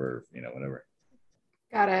or, whatever.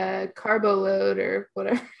 Got a carbo load or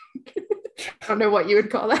whatever. I don't know what you would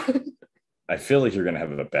call that. I feel like you're going to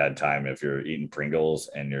have a bad time if you're eating Pringles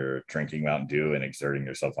and you're drinking Mountain Dew and exerting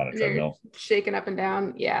yourself on a treadmill. Shaking up and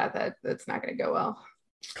down. Yeah, that's not going to go well.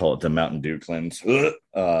 Call it the Mountain Dew cleanse.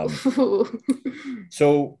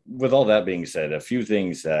 So with all that being said, a few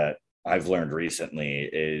things that I've learned recently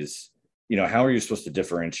is, how are you supposed to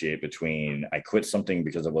differentiate between I quit something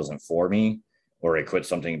because it wasn't for me or I quit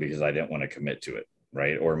something because I didn't want to commit to it,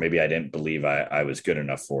 right? Or maybe I didn't believe I was good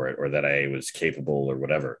enough for it or that I was capable or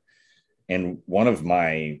whatever. And one of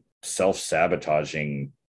my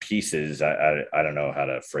self-sabotaging pieces, I don't know how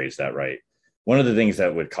to phrase that right. One of the things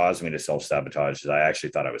that would cause me to self-sabotage is I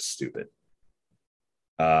actually thought I was stupid.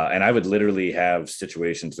 And I would literally have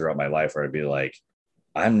situations throughout my life where I'd be like,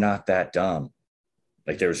 I'm not that dumb.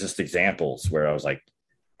 Like there was just examples where I was like,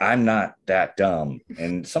 I'm not that dumb.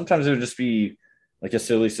 And sometimes it would just be like a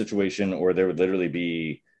silly situation or there would literally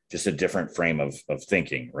be just a different frame of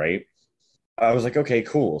thinking, right? I was like, okay,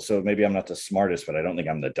 cool. So maybe I'm not the smartest, but I don't think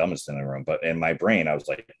I'm the dumbest in the room. But in my brain, I was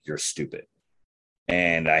like, you're stupid.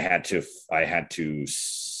 And I had to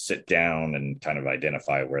sit down and kind of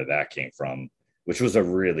identify where that came from, which was a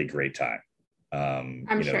really great time. I'm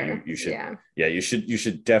sure. You should, you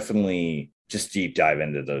should definitely just deep dive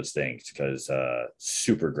into those things because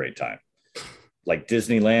super great time. Like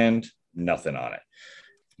Disneyland, nothing on it.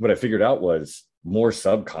 What I figured out was more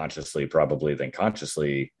subconsciously probably than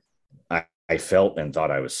consciously, I felt and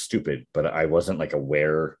thought I was stupid, but I wasn't like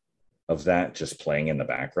aware of that just playing in the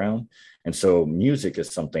background. And so music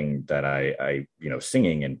is something that I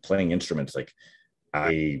singing and playing instruments, like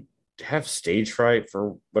I have stage fright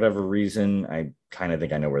for whatever reason. I kind of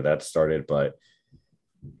think I know where that started, but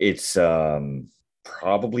it's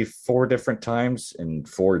probably 4 different times in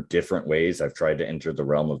 4 different ways I've tried to enter the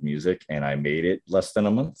realm of music and I made it less than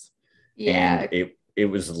a month. Yeah. And it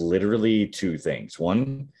was literally 2 things.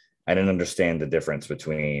 One, I didn't understand the difference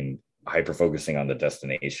between hyper focusing on the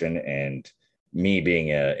destination and me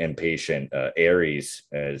being an impatient Aries,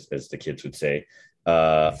 as the kids would say.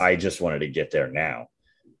 I just wanted to get there now.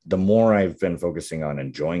 The more I've been focusing on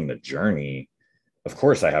enjoying the journey, of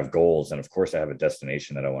course I have goals and of course I have a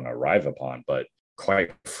destination that I want to arrive upon. But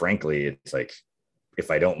quite frankly, it's like,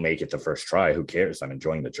 if I don't make it the first try, who cares? I'm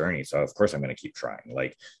enjoying the journey. So of course I'm going to keep trying.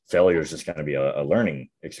 Like failure is just going to be a learning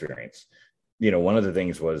experience. one of the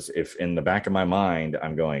things was, if in the back of my mind,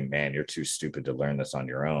 I'm going, man, you're too stupid to learn this on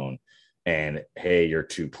your own. And hey, you're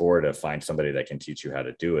too poor to find somebody that can teach you how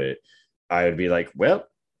to do it. I would be like, well,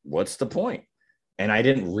 what's the point? And I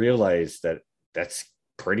didn't realize that that's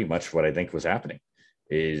pretty much what I think was happening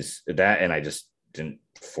is that. And I just didn't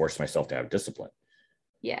force myself to have discipline.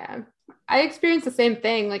 Yeah. I experienced the same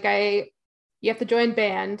thing. Like you have to join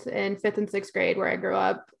band in 5th and 6th grade where I grew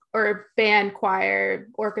up, or band, choir,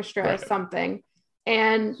 orchestra, Right. something.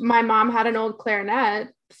 And my mom had an old clarinet.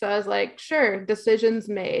 So I was like, sure, decisions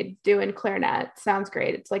made, doing clarinet. Sounds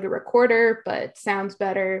great. It's like a recorder, but sounds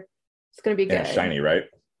better. It's going to be good. And shiny, right?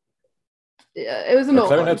 It was an Are old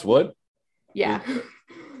clarinets one. wood? Yeah.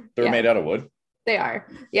 They're Yeah. made out of wood. They are.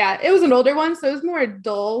 Yeah. It was an older one. So it was more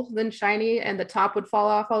dull than shiny. And the top would fall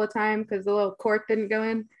off all the time because the little cork didn't go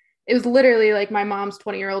in. It was literally like my mom's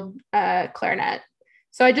 20-year-old clarinet.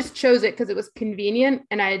 So I just chose it because it was convenient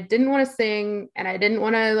and I didn't want to sing and I didn't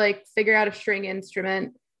want to like figure out a string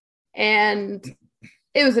instrument. And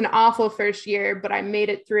it was an awful first year, but I made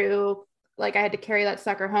it through. Like I had to carry that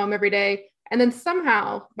sucker home every day. And then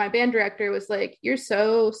somehow my band director was like, you're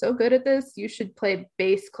so good at this. You should play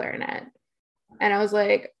bass clarinet. And I was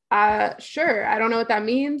like, sure. I don't know what that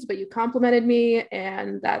means, but you complimented me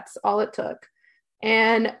and that's all it took.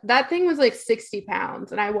 And that thing was like 60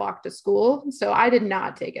 pounds and I walked to school. So I did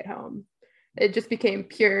not take it home. It just became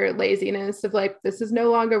pure laziness of like, this is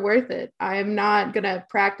no longer worth it. I'm not going to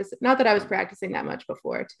practice it. Not that I was practicing that much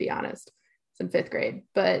before, to be honest. It's in 5th grade,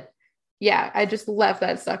 but yeah, I just left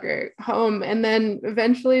that sucker home and then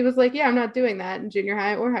eventually was like, yeah, I'm not doing that in junior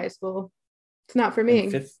high or high school. It's not for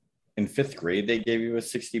me. In fifth grade, they gave you a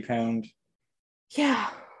 60-pound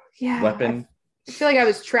Yeah. weapon. I feel like I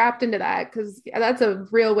was trapped into that because that's a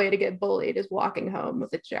real way to get bullied, is walking home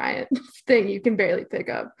with a giant thing you can barely pick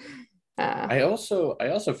up. I also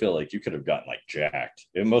feel like you could have gotten like jacked.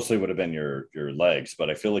 It mostly would have been your legs, but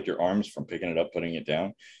I feel like your arms from picking it up, putting it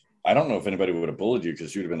down. I don't know if anybody would have bullied you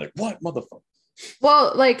because you'd have been like, what motherfucker?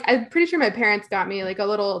 Well, like I'm pretty sure my parents got me like a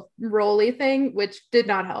little rolly thing, which did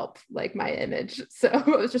not help like my image. So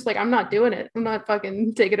it was just like, I'm not doing it. I'm not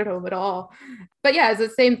fucking taking it home at all. But yeah, it's the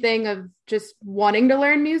same thing of just wanting to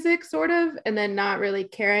learn music sort of, and then not really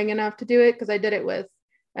caring enough to do it. Cause I did it with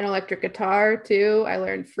an electric guitar too. I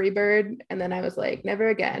learned Freebird and then I was like, never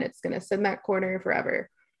again. It's going to sit in that corner forever.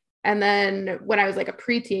 And then when I was like a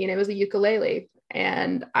preteen, it was a ukulele.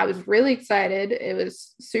 And I was really excited. It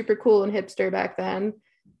was super cool and hipster back then.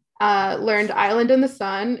 Learned Island in the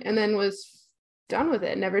Sun and then was done with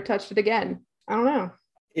it. Never touched it again. I don't know.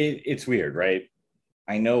 It's weird, right?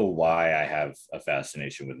 I know why I have a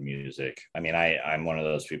fascination with music. I mean, I'm one of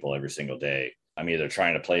those people every single day. I'm either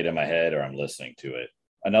trying to play it in my head or I'm listening to it.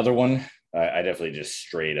 Another one, I definitely just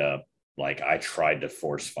straight up, like I tried to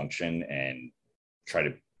force function and try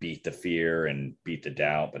to beat the fear and beat the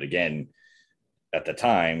doubt. But again, at the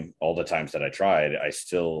time, all the times that I tried, I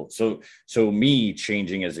still, so me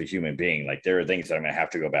changing as a human being, like there are things that I'm going to have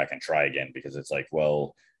to go back and try again, because it's like,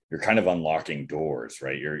 well, you're kind of unlocking doors,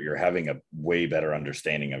 right? You're having a way better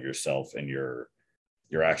understanding of yourself and your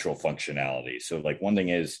actual functionality. So like one thing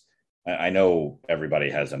is, I know everybody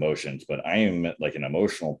has emotions, but I am like an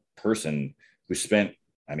emotional person who spent,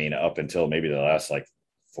 I mean, up until maybe the last like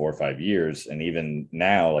 4 or 5 years. And even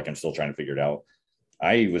now, like I'm still trying to figure it out.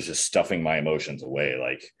 I was just stuffing my emotions away.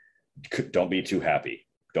 Like, don't be too happy.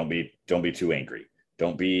 Don't be too angry.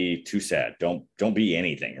 Don't be too sad. Don't be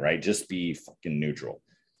anything, right? Just be fucking neutral.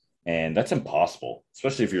 And that's impossible,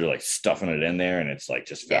 especially if you're like stuffing it in there and it's like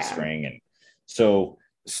just festering. Yeah. And so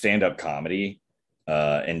stand-up comedy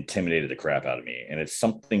intimidated the crap out of me. And it's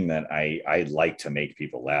something that I like to make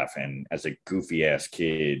people laugh. And as a goofy ass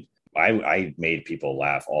kid, I made people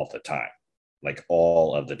laugh all the time. Like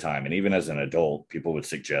all of the time. And even as an adult, people would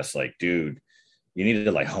suggest like, dude, you need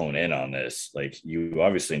to like hone in on this. Like you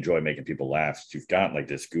obviously enjoy making people laugh. You've got like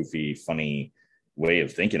this goofy, funny way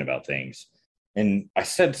of thinking about things. And I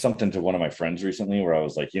said something to one of my friends recently where I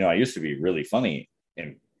was like, I used to be really funny.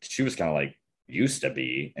 And she was kind of like, used to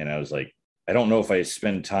be. And I was like, I don't know if I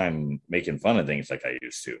spend time making fun of things like I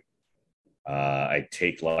used to. I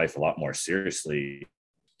take life a lot more seriously,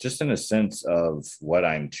 just in a sense of what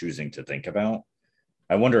I'm choosing to think about.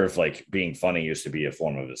 I wonder if like being funny used to be a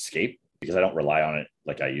form of escape because I don't rely on it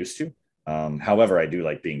like I used to. However, I do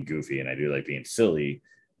like being goofy and I do like being silly,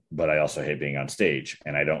 but I also hate being on stage.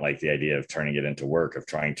 And I don't like the idea of turning it into work, of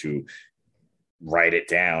trying to write it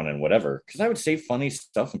down and whatever. Because I would say funny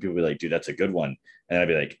stuff and people would be like, dude, that's a good one. And I'd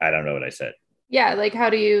be like, I don't know what I said. Yeah, like how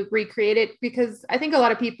do you recreate it? Because I think a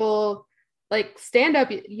lot of people like stand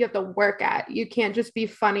up, you have to work at. You can't just be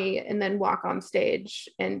funny and then walk on stage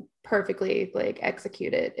and perfectly like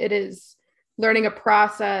execute it. It is learning a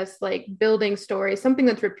process, like building stories, something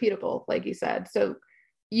that's repeatable, like you said. So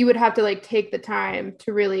you would have to like take the time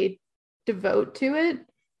to really devote to it,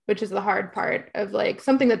 which is the hard part of like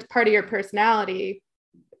something that's part of your personality.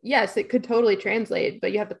 Yes, it could totally translate,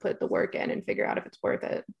 but you have to put the work in and figure out if it's worth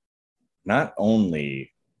it. Not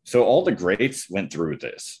only, so all the greats went through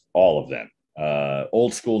this, all of them,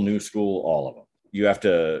 old school, new school, all of them. You have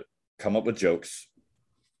to come up with jokes.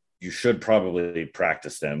 You should probably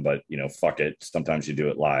practice them, but fuck it. Sometimes you do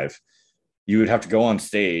it live. You would have to go on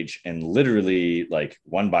stage and literally like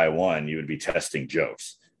one by one, you would be testing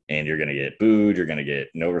jokes and you're going to get booed. You're going to get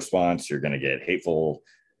no response. You're going to get hateful.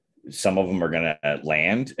 Some of them are going to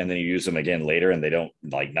land and then you use them again later and they don't,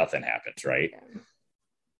 like, nothing happens. Right. Yeah.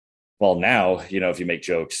 Well, now, if you make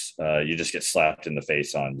jokes, you just get slapped in the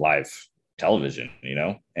face on live television,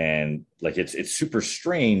 and like, it's super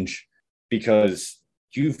strange because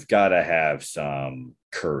you've got to have some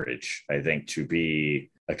courage, I think, to be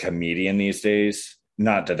a comedian these days.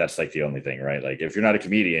 Not that that's like the only thing, right? Like if you're not a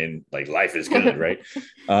comedian, like life is good, right?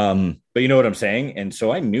 But you know what I'm saying? And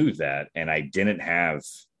so I knew that, and I didn't have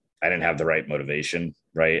the right motivation,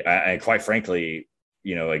 right? I quite frankly,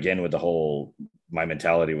 again, with the whole, my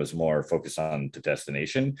mentality was more focused on the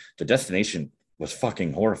destination. The destination was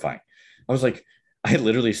fucking horrifying. I was like, I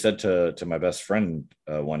literally said to my best friend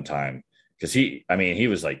one time, because he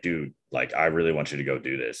was like, dude, like, I really want you to go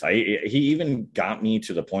do this. He even got me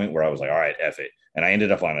to the point where I was like, all right, F it. And I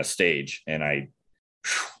ended up on a stage and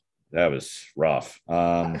that was rough.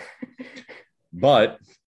 But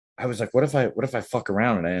I was like, what if I fuck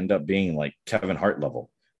around and I end up being like Kevin Hart level?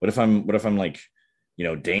 What if I'm like,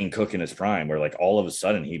 Dane Cook in his prime, where like all of a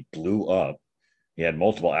sudden he blew up. He had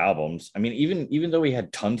multiple albums. I mean, even though he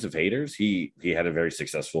had tons of haters, he had a very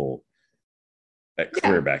successful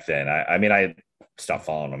career back then. I stopped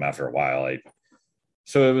following him after a while.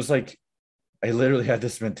 So it was like, I literally had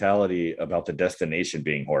this mentality about the destination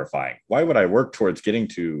being horrifying. Why would I work towards getting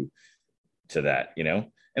to that,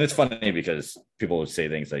 And it's funny because people would say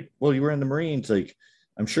things like, well, you were in the Marines. Like,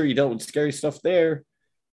 I'm sure you dealt with scary stuff there.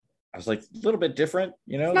 I was like, a little bit different,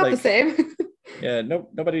 It's not like, the same. Yeah,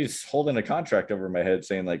 nobody's holding a contract over my head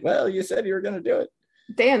saying like, well, you said you were going to do it.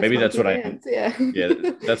 Dance. Maybe that's what dance. yeah,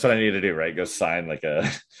 that's what I need to do, right? Go sign like a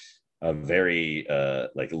very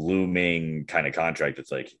like looming kind of contract.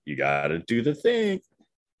 It's like, you got to do the thing.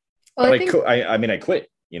 Well, I quit,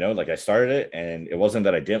 like I started it and it wasn't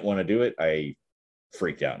that I didn't want to do it. I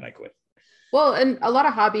freaked out and I quit. Well, and a lot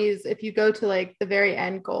of hobbies, if you go to like the very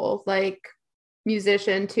end goal, like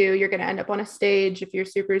musician too, you're going to end up on a stage if you're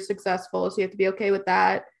super successful. So you have to be okay with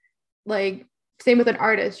that. Like same with an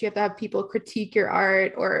artist, you have to have people critique your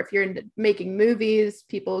art, or if you're into making movies,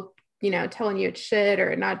 people, telling you it's shit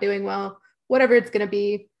or not doing well, whatever it's going to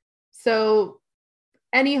be. So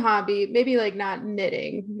any hobby, maybe like not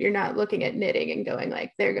knitting, you're not looking at knitting and going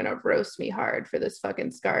like, they're going to roast me hard for this fucking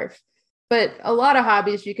scarf. But a lot of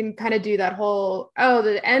hobbies, you can kind of do that whole, oh,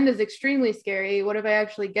 the end is extremely scary. What if I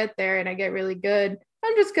actually get there and I get really good?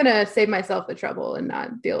 I'm just going to save myself the trouble and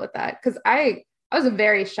not deal with that. Because I was a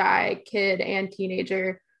very shy kid and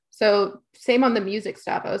teenager. So same on the music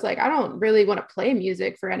stuff. I was like, I don't really want to play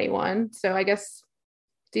music for anyone. So I guess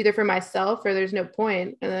it's either for myself or there's no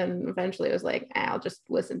point. And then eventually I was like, I'll just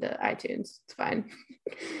listen to iTunes. It's fine.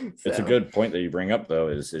 So. It's a good point that you bring up, though,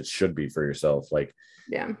 is it should be for yourself. Like,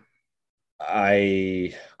 yeah.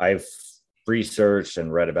 I've researched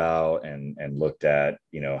and read about and looked at,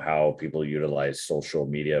 how people utilize social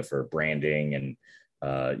media for branding and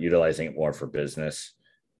utilizing it more for business.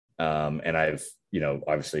 And I've,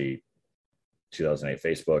 obviously 2008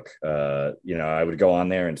 Facebook, I would go on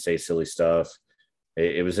there and say silly stuff.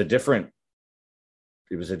 It was a different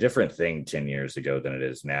thing 10 years ago than it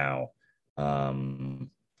is now. Morphed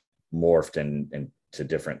into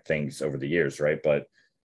different things over the years. Right. But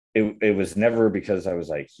it was never because I was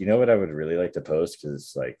like, what I would really like to post,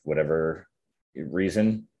 because like whatever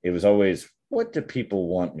reason, it was always, what do people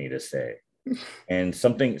want me to say? And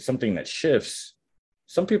something that shifts.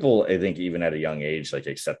 Some people, I think, even at a young age, like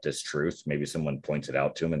accept this truth. Maybe someone points it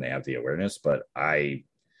out to them and they have the awareness, but I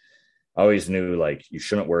always knew like, you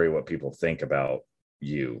shouldn't worry what people think about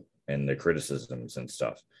you and the criticisms and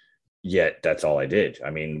stuff. Yet that's all I did. I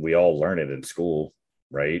mean, we all learn it in school,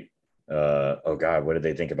 right? Oh God, what did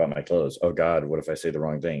they think about my clothes? Oh God, what if I say the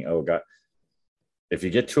wrong thing? Oh God. If you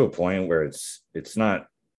get to a point where it's not,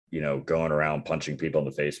 going around punching people in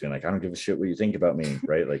the face, being like, I don't give a shit what you think about me.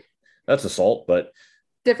 Right. Like that's assault, but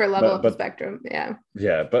different level of the spectrum. Yeah.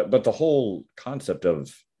 Yeah. But the whole concept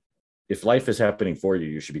of if life is happening for you,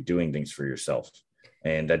 you should be doing things for yourself.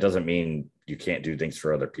 And that doesn't mean you can't do things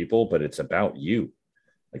for other people, but it's about you.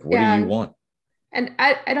 Like, what do you Yeah. want? And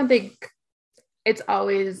I don't think it's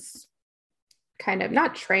always kind of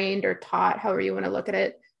not trained or taught, however you want to look at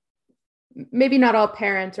it. Maybe not all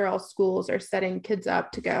parents or all schools are setting kids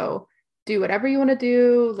up to go do whatever you want to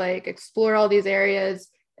do, like explore all these areas.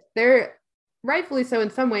 They're rightfully so in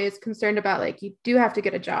some ways concerned about like you do have to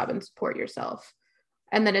get a job and support yourself.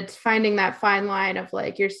 And then it's finding that fine line of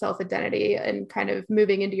like your self identity and kind of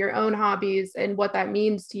moving into your own hobbies and what that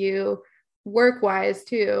means to you work wise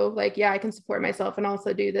too. Like, yeah, I can support myself and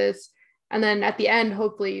also do this. And then at the end,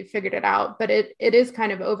 hopefully you figured it out. But it is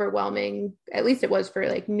kind of overwhelming. At least it was for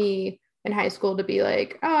like me in high school to be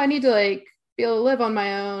like, oh, I need to like be able to live on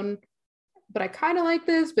my own, but I kind of like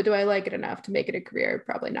this, but do I like it enough to make it a career?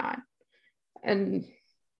 Probably not. And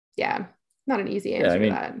yeah, not an easy answer to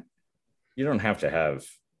that. You don't have to have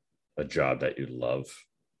a job that you love,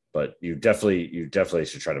 but you definitely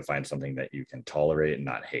should try to find something that you can tolerate and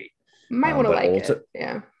not hate. Might want to like it.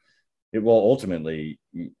 Yeah. It will ultimately,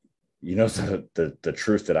 the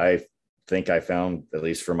truth that I think I found, at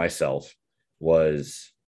least for myself,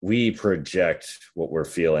 was we project what we're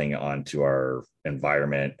feeling onto our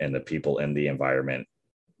environment and the people in the environment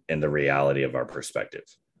and the reality of our perspective.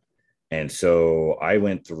 And so I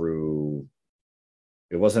went through,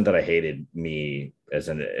 it wasn't that I hated me as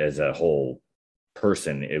a whole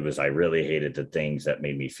person. It was, I really hated the things that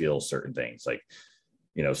made me feel certain things, like,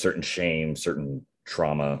 certain shame, certain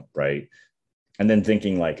trauma. Right. And then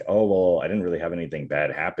thinking like, oh, well, I didn't really have anything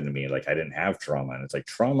bad happen to me. Like I didn't have trauma. And it's like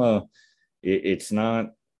trauma,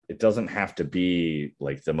 it doesn't have to be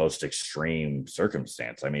like the most extreme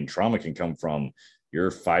circumstance. I mean, trauma can come from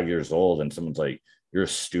you're 5 years old and someone's like, you're a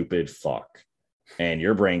stupid fuck. And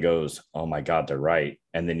your brain goes, oh my God, they're right.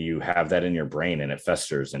 And then you have that in your brain and it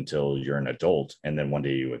festers until you're an adult. And then one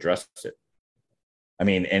day you address it. I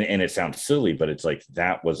mean, and it sounds silly, but it's like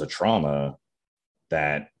that was a trauma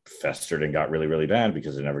that festered and got really, really bad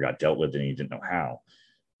because it never got dealt with and you didn't know how.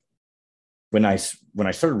 When I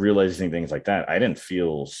started realizing things like that, I didn't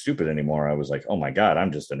feel stupid anymore. I was like, oh my God,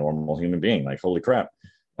 I'm just a normal human being. Like, holy crap.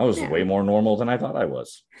 I was way more normal than I thought I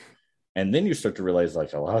was. And then you start to realize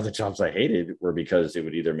like a lot of the jobs I hated were because it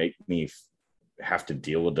would either make me have to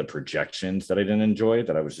deal with the projections that I didn't enjoy,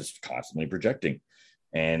 that I was just constantly projecting.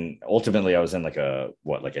 And ultimately I was in like a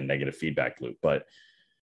negative feedback loop. But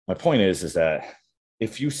my point is that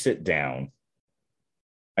if you sit down,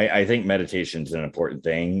 I think meditation is an important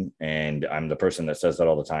thing. And I'm the person that says that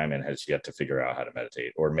all the time and has yet to figure out how to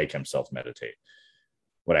meditate or make himself meditate.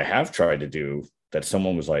 What I have tried to do that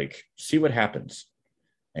someone was like, see what happens.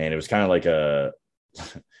 And it was kind of like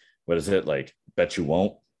what is it? Like, bet you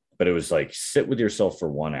won't. But it was like, sit with yourself for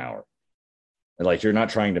 1 hour. And like, you're not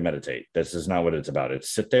trying to meditate. This is not what it's about. It's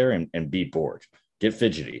sit there and be bored, get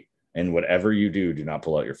fidgety. And whatever you do not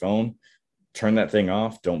pull out your phone, turn that thing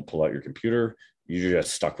off. Don't pull out your computer. You're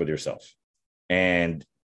just stuck with yourself. And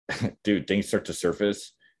dude, things start to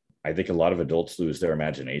surface. I think a lot of adults lose their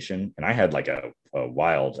imagination. And I had like a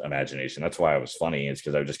wild imagination. That's why I was funny. It's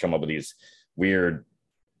because I would just come up with these weird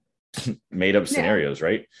made up scenarios,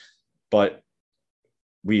 right? But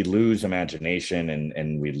we lose imagination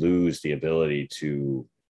and we lose the ability to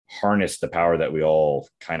harness the power that we all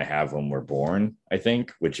kind of have when we're born, I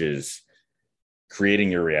think, which is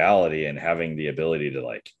creating your reality and having the ability to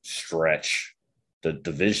like stretch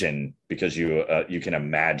the vision because you can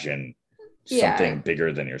imagine something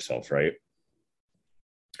bigger than yourself, right?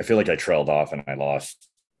 I feel like I trailed off and I lost.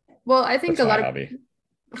 Well, I think a lot of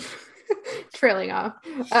trailing off.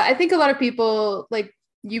 I think a lot of people like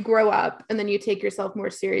you grow up and then you take yourself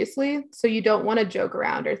more seriously. So you don't want to joke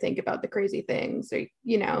around or think about the crazy things or,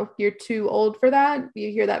 you're too old for that.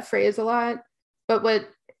 You hear that phrase a lot. But what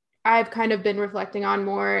I've kind of been reflecting on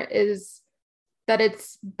more is that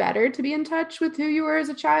it's better to be in touch with who you were as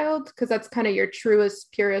a child because that's kind of your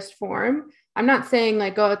truest, purest form. I'm not saying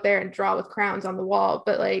like go out there and draw with crowns on the wall,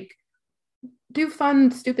 but like do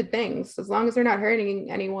fun, stupid things as long as they're not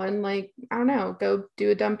hurting anyone. Like, I don't know, go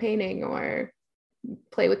do a dumb painting or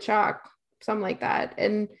play with chalk, something like that.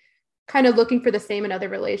 And kind of looking for the same in other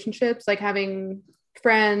relationships, like having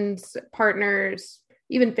friends, partners,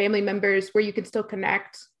 even family members where you can still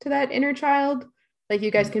connect to that inner child. Like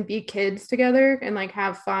you guys can be kids together and like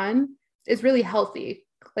have fun is really healthy.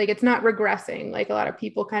 Like it's not regressing. Like a lot of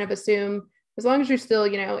people kind of assume as long as you're still,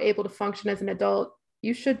 able to function as an adult,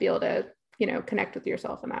 you should be able to, connect with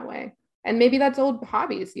yourself in that way. And maybe that's old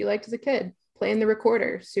hobbies you liked as a kid, playing the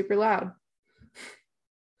recorder super loud.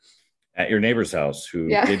 At your neighbor's house who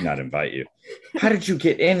did not invite you. How did you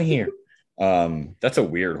get in here? That's a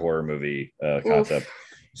weird horror movie concept.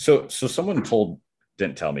 Oof. So someone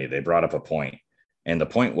didn't tell me, they brought up a point, and the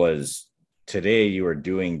point was today you are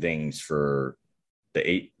doing things for the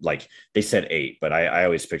eight, like they said eight, but I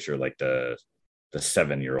always picture like the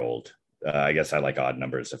 7-year old. I guess I like odd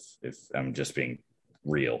numbers if I'm just being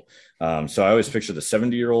real. So I always picture the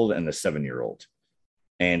 70-year-old and the 7-year-old.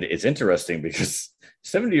 And it's interesting because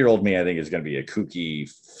 70-year-old me, I think, is going to be a kooky,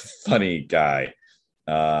 funny guy.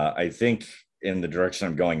 I think in the direction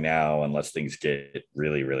I'm going now, unless things get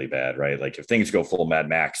really, really bad, right? Like if things go full Mad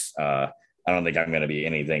Max, I don't think I'm going to be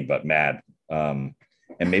anything but mad.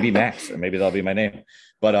 And maybe Max, or maybe that'll be my name.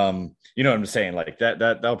 But you know what I'm saying? Like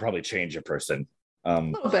that'll probably change a person. A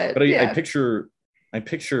little bit. But Yeah. I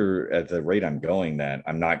picture at the rate I'm going that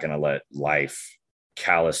I'm not going to let life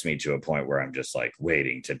callous me to a point where I'm just like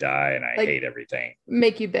waiting to die and I Like, hate everything.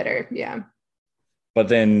 make you bitter. Yeah. But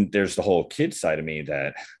then there's the whole kid side of me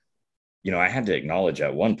that, you know, I had to acknowledge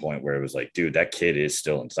at one point where it was like, dude, that kid is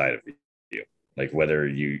still inside of you, like whether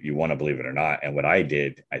you want to believe it or not. And what I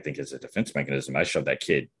did, I think, as a defense mechanism, I shoved that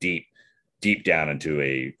kid deep down into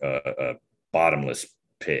a bottomless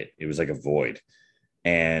pit. It was like a void.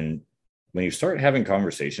 And when you start having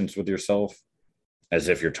conversations with yourself as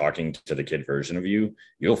if you're talking to the kid version of you,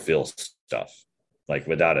 you'll feel stuff, like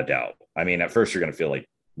without a doubt. I mean, at first you're going to feel like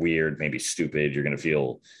weird, maybe stupid. You're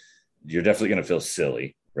definitely going to feel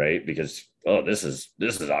silly, right? Because, oh, this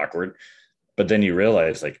is awkward. But then you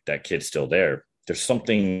realize like that kid's still there. There's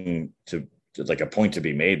something to like a point to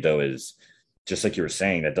be made, though, is just like you were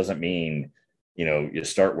saying, that doesn't mean, you know, you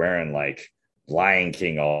start wearing like Lion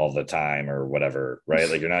King all the time or whatever, right?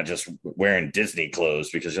 Like you're not just wearing Disney clothes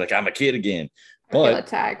because you're like, I'm a kid again. I feel But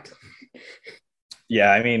attacked.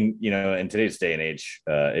 yeah, I mean, you know, in today's day and age,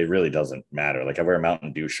 it really doesn't matter. Like I wear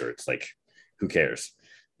Mountain Dew shirts, like who cares?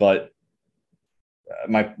 But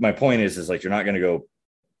my point is like you're not going to go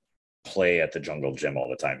play at the jungle gym all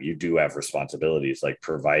the time. You do have responsibilities like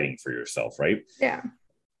providing for yourself, right? Yeah.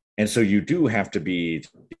 And so you do have to be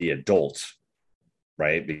the adult,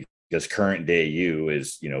 right? Because current day you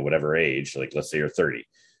is, you know, whatever age, like let's say you're 30.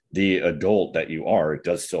 The adult that you are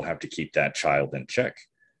does still have to keep that child in check.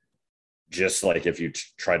 Just like if you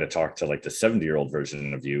try to talk to like the 70-year-old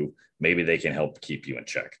version of you, maybe they can help keep you in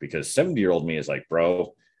check. Because 70-year-old me is like,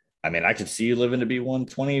 bro, I mean, I could see you living to be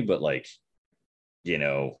 120, but like, you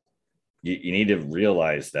know, you need to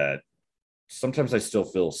realize that sometimes I still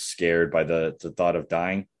feel scared by the thought of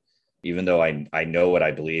dying, even though I know what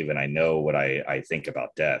I believe and I know what I think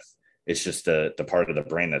about death. It's just the part of the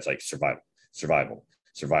brain that's like survival.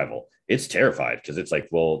 It's terrified because it's like,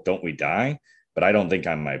 well, don't we die? But I don't think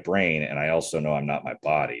I'm my brain. And I also know I'm not my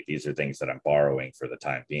body. These are things that I'm borrowing for the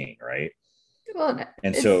time being. Right. Well,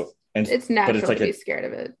 And so, it's natural to be scared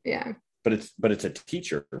of it. Yeah. But it's a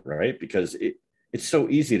teacher, right? Because it's so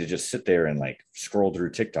easy to just sit there and like scroll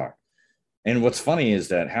through TikTok. And what's funny is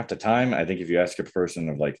that half the time, I think if you ask a person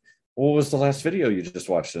of like, what was the last video you just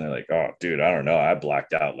watched? And they're like, oh, dude, I don't know. I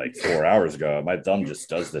blacked out like 4 hours ago. My thumb just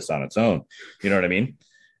does this on its own. You know what I mean?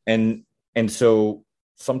 And so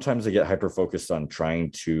sometimes I get hyper focused on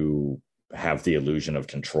trying to have the illusion of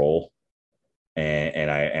control.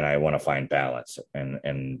 And I want to find balance.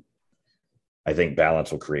 And I think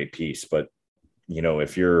balance will create peace. But you know,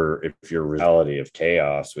 if your reality of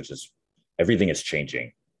chaos, which is everything is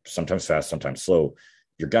changing, sometimes fast, sometimes slow,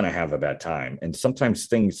 you're going to have a bad time. And sometimes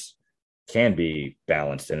things can be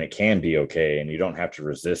balanced and it can be okay. And you don't have to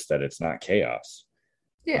resist that it's not chaos.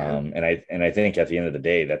 Yeah. And I think at the end of the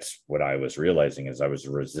day, that's what I was realizing is I was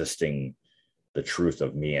resisting the truth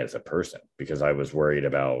of me as a person because I was worried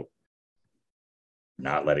about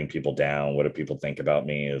not letting people down. What do people think about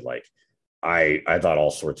me? Like I thought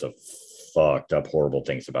all sorts of fucked up, horrible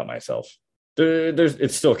things about myself.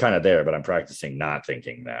 It's still kind of there, but I'm practicing not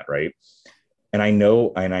thinking that, right? And I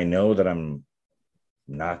know that I'm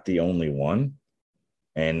not the only one.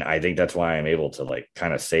 And I think that's why I'm able to like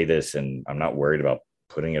kind of say this and I'm not worried about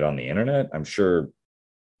putting it on the internet. I'm sure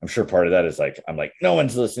part of that is like, I'm like, no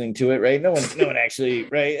one's listening to it, right? No one actually,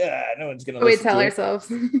 right? No one's going to We listen tell to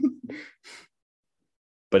ourselves. it.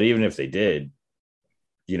 But even if they did,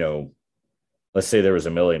 you know, let's say there was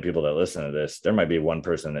 1 million people that listen to this, there might be one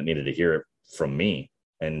person that needed to hear it from me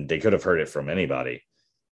and they could have heard it from anybody.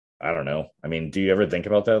 I don't know. I mean, do you ever think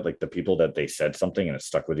about that? Like the people that they said something and it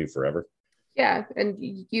stuck with you forever? Yeah. And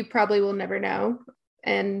you probably will never know.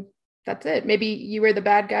 And that's it. Maybe you were the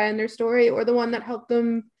bad guy in their story or the one that helped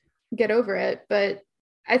them get over it. But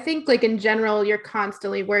I think like in general, you're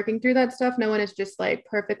constantly working through that stuff. No one is just like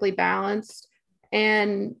perfectly balanced.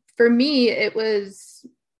 And for me, it was,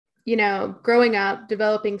 you know, growing up,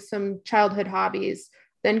 developing some childhood hobbies.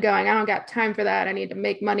 then going, I don't got time for that. I need to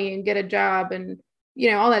make money and get a job and,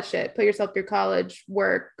 all that shit, put yourself through college,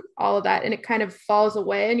 work, all of that. And it kind of falls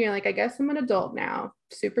away. And you're like, I guess I'm an adult now.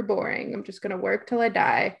 Super boring. I'm just going to work till I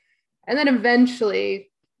die. And then eventually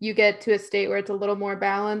you get to a state where it's a little more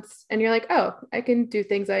balanced and you're like, oh, I can do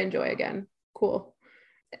things I enjoy again. Cool.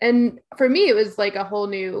 And for me, it was like a whole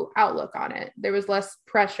new outlook on it. There was less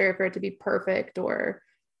pressure for it to be perfect or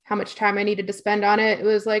how much time I needed to spend on it. It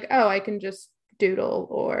was like, oh, I can just doodle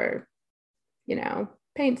or,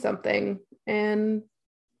 paint something and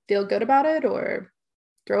feel good about it or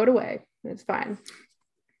throw it away. It's fine.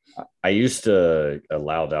 I used to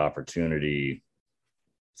allow the opportunity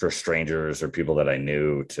for strangers or people that I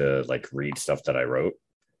knew to like read stuff that I wrote.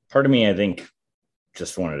 Part of me, I think,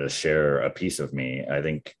 just wanted to share a piece of me. I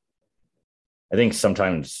think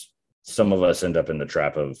sometimes some of us end up in the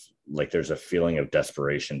trap of like there's a feeling of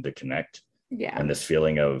desperation to connect. Yeah. And this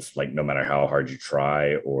feeling of like no matter how hard you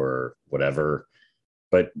try or whatever,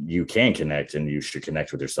 but you can connect and you should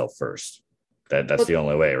connect with yourself first. That's the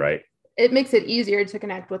only way, right? It makes it easier to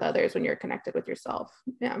connect with others when you're connected with yourself.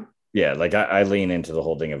 Yeah. Yeah. Like I lean into the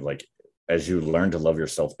whole thing of like, as you learn to love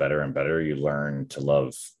yourself better and better, you learn to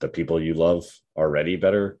love the people you love already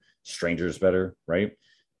better, strangers better. Right.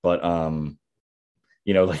 But,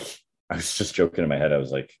 like I was just joking in my head. I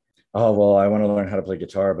was like, oh, well, I want to learn how to play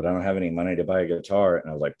guitar, but I don't have any money to buy a guitar. And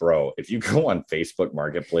I was like, bro, if you go on Facebook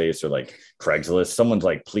Marketplace or like Craigslist, someone's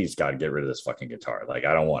like, please, God, get rid of this fucking guitar. Like,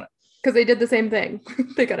 I don't want it. Because they did the same thing.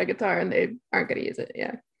 They got a guitar and they aren't going to use it.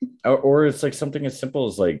 Yeah. Or it's like something as simple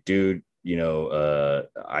as like, dude,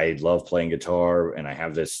 I love playing guitar and I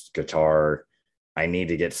have this guitar. I need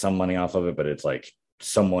to get some money off of it, but it's like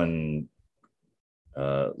someone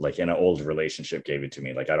like in an old relationship gave it to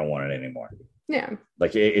me. Like, I don't want it anymore. Yeah.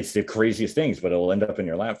 Like it's the craziest things, but it'll end up in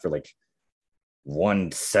your lap for like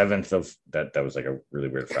 1/7 of that. That was like a really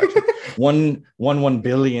weird fraction. one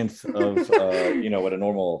billionth of what a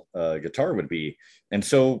normal guitar would be. And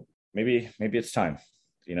so maybe it's time.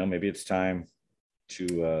 Maybe it's time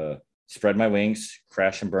to spread my wings,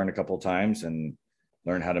 crash and burn a couple of times, and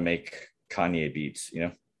learn how to make Kanye beats.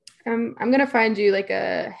 I'm gonna find you like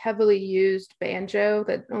a heavily used banjo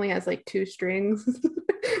that only has like 2 strings.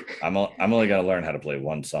 I'm only gonna learn how to play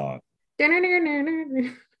one song. That's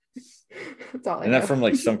all. And that from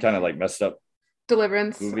like some kind of like messed up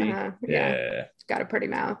Deliverance movie. Yeah. It's got a pretty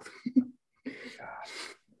mouth.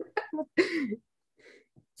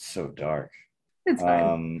 So dark. It's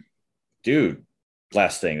fine. Dude,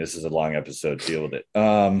 last thing. This is a long episode. Deal with it.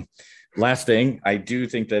 Last thing. I do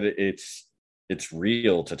think that it's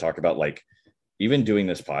real to talk about, like, even doing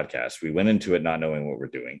this podcast. We went into it not knowing what we're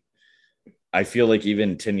doing. I feel like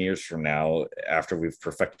even 10 years from now, after we've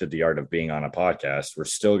perfected the art of being on a podcast, we're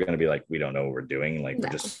still going to be like, we don't know what we're doing. Like, we're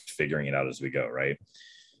just figuring it out as we go. Right.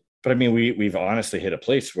 But I mean, we've honestly hit a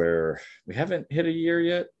place where we haven't hit a year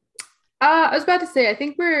yet. I was about to say, I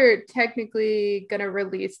think we're technically going to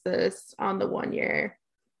release this on the 1-year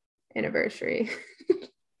anniversary.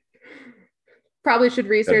 Probably should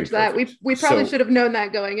research that. We probably should have known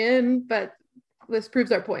that going in, but this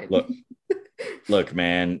proves our point. Look,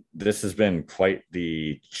 man, this has been quite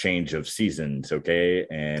the change of seasons, okay?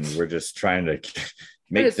 And we're just trying to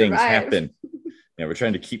make things happen. We're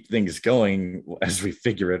trying to keep things going as we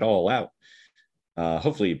figure it all out.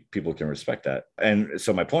 Hopefully people can respect that. And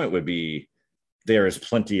so my point would be, there is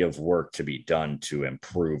plenty of work to be done to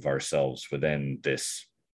improve ourselves within this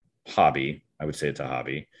hobby. I would say it's a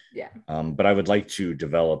hobby. Yeah. But I would like to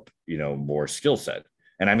develop, more skill set.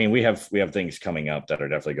 And I mean, we have things coming up that are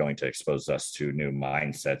definitely going to expose us to new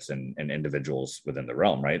mindsets and individuals within the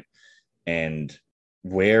realm, right? And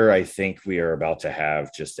where I think we are about to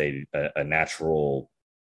have just a natural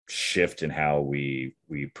shift in how we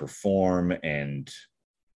perform and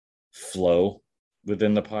flow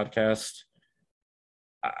within the podcast,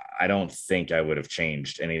 I don't think I would have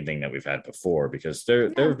changed anything that we've had before, because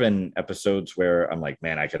there have been episodes where I'm like,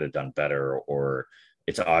 man, I could have done better, or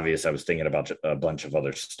it's obvious I was thinking about a bunch of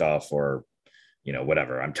other stuff, or,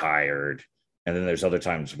 whatever, I'm tired. And then there's other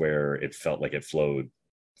times where it felt like it flowed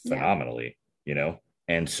phenomenally,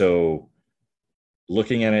 And so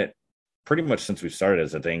looking at it pretty much since we started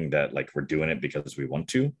as a thing that, like, we're doing it because we want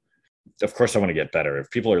to. Of course, I want to get better.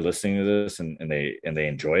 If people are listening to this and they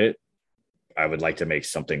enjoy it, I would like to make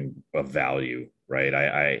something of value,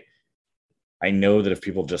 right? I know that if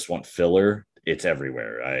people just want filler, it's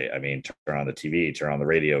everywhere. I mean, turn on the TV, turn on the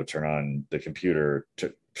radio, turn on the computer,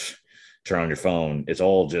 turn on your phone. It's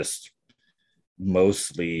all just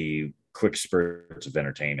mostly quick spurts of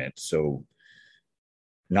entertainment. So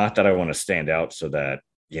not that I want to stand out so that,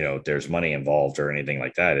 there's money involved or anything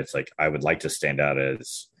like that. It's like I would like to stand out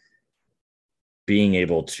as being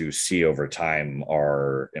able to see over time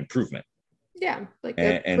our improvement. Yeah, like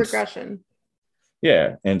a progression.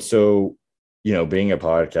 Yeah. And so, being a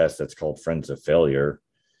podcast that's called Friends of Failure,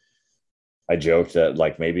 I joked that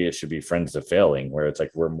like maybe it should be Friends of Failing, where it's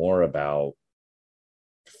like we're more about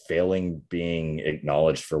failing being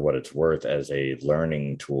acknowledged for what it's worth as a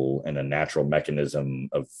learning tool and a natural mechanism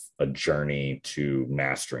of a journey to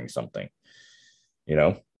mastering something.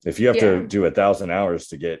 If you have to do 1,000 hours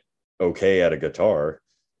to get okay at a guitar,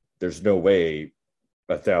 there's no way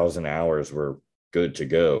 1,000 hours were good to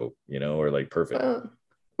go, or like perfect. Well,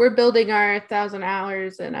 we're building our 1,000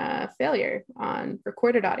 hours in failure on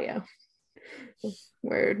recorded audio.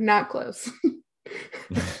 We're not close.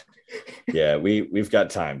 Yeah, we've got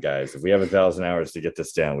time, guys. If we have 1,000 hours to get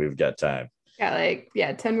this down, we've got time.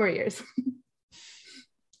 Yeah, 10 more years.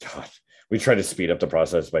 God, we try to speed up the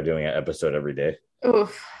process by doing an episode every day.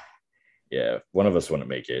 Oof. Yeah, one of us wouldn't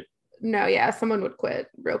make it. No, yeah, someone would quit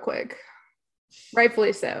real quick.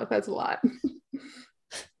 Rightfully so. That's a lot.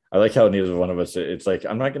 I like how neither one of us, it's like,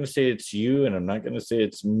 I'm not going to say it's you and I'm not going to say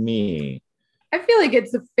it's me. I feel like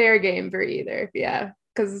it's a fair game for either. Yeah,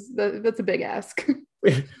 because that's a big ask.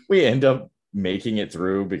 We end up making it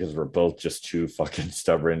through because we're both just too fucking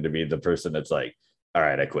stubborn to be the person that's like, all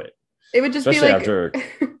right, I quit. It would just especially be like after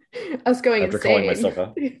us going after insane. calling myself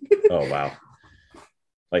out. Oh wow.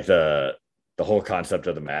 Like the whole concept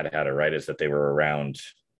of the Mad Hatter, right, is that they were around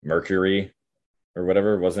Mercury or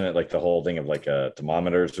whatever. Wasn't it like the whole thing of like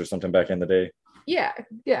thermometers or something back in the day? Yeah.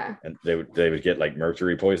 And they would get like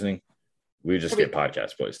mercury poisoning. We just get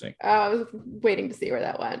podcast poisoning. I was waiting to see where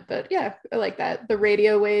that went, but yeah, I like that. The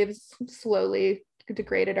radio waves slowly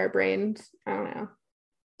degraded our brains. I don't know.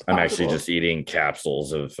 I'm actually just eating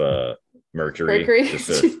capsules of mercury.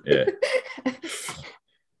 Yeah.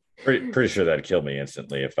 Pretty sure that'd kill me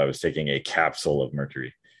instantly if I was taking a capsule of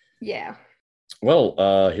mercury. Yeah.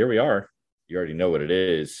 Well, here we are. You already know what it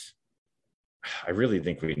is. I really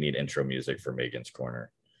think we need intro music for Megan's Corner.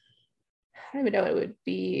 I don't even know what it would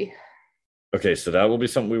be. Okay, so that will be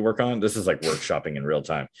something we work on. This is like workshopping in real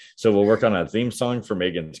time. So we'll work on a theme song for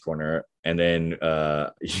Megan's Corner, and then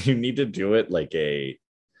you need to do it like a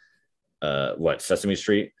Sesame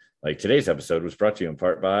Street. Like today's episode was brought to you in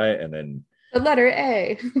part by, and then the letter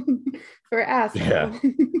A for asshole.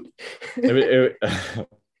 Yeah.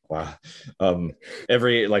 Wow.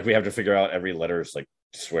 We have to figure out every letter's like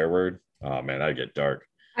swear word. Oh man, I get dark.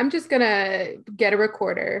 I'm just gonna get a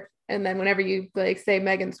recorder. And then whenever you like say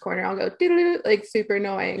Megan's Corner, I'll go like super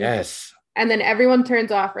annoying. Yes. And then everyone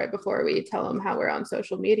turns off right before we tell them how we're on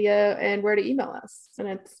social media and where to email us. And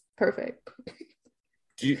it's perfect.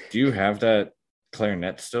 Do you have that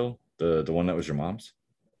clarinet still? The one that was your mom's?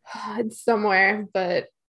 It's somewhere, but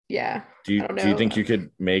yeah. Do you think you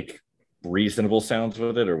could make reasonable sounds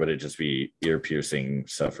with it, or would it just be ear-piercing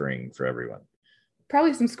suffering for everyone?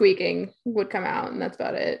 Probably some squeaking would come out, and that's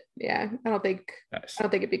about it. Yeah, I don't think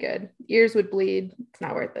it'd be good. Ears would bleed. It's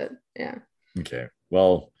not worth it. Yeah. Okay.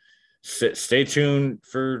 Well, stay tuned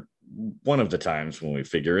for one of the times when we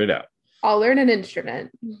figure it out. I'll learn an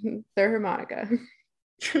instrument, the harmonica.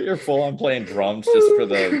 You're full on playing drums just for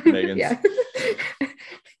the Megan's. Yeah.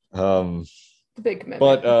 Big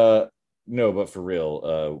commitment. But for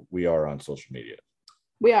real, we are on social media.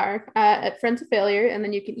 We are at Friends of Failure, and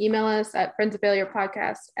then you can email us at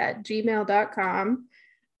friendsoffailurepodcast@gmail.com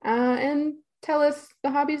and tell us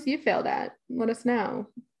the hobbies you failed at. Let us know.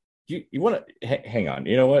 You want to hang on?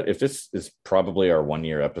 You know what? If this is probably our 1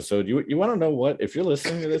 year episode, you want to know what? If you're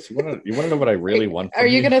listening to this, you want to know what I really want. Are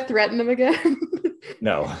you going to threaten them again?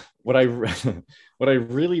 No. What I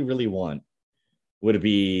really, really want would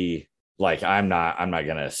be like, I'm not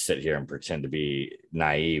gonna sit here and pretend to be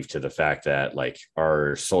naive to the fact that like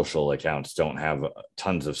our social accounts don't have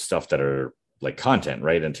tons of stuff that are like content,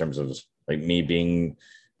 right? In terms of like me being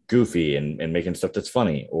goofy and making stuff that's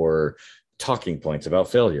funny, or talking points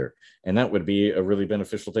about failure. And that would be a really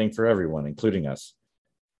beneficial thing for everyone, including us.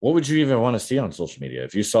 What would you even want to see on social media?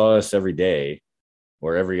 If you saw us every day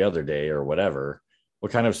or every other day or whatever,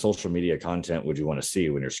 what kind of social media content would you want to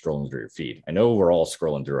see when you're scrolling through your feed? I know we're all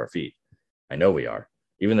scrolling through our feed. I know we are.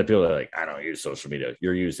 Even the people that are like, I don't use social media.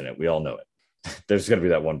 You're using it. We all know it. There's going to be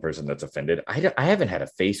that one person that's offended. I haven't had a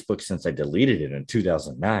Facebook since I deleted it in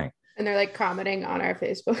 2009. And they're like commenting on our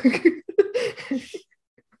Facebook.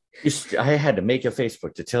 I had to make a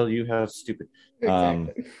Facebook to tell you how stupid.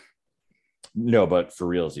 Exactly. No, but for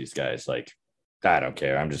realsies, guys, like, I don't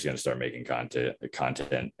care. I'm just going to start making content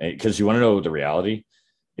because you want to know the reality.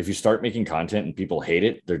 If you start making content and people hate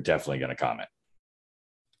it, they're definitely going to comment.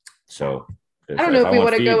 So I don't know if we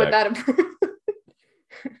want to go with that approach.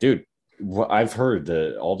 Dude, I've heard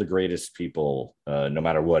that all the greatest people, no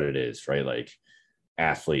matter what it is, right? Like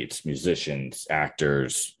athletes, musicians,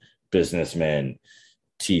 actors, businessmen,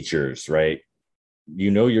 teachers, right?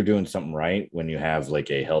 You know you're doing something right when you have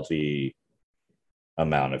like a healthy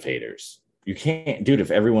amount of haters. You can't, dude,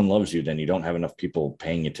 if everyone loves you, then you don't have enough people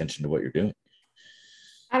paying attention to what you're doing.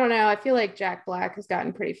 I don't know. I feel like Jack Black has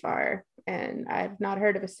gotten pretty far, and I've not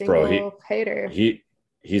heard of a single hater.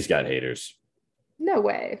 He's got haters. No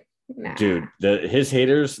way. Nah. Dude, his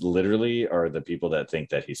haters literally are the people that think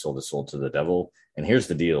that he sold his soul to the devil. And here's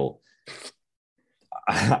the deal.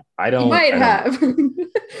 I don't. He might have.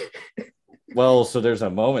 Well, so there's a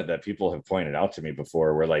moment that people have pointed out to me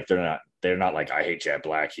before where like they're not like, I hate Jack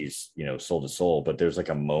Black, he's, you know, sold his soul, but there's like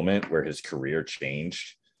a moment where his career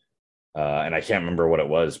changed. And I can't remember what it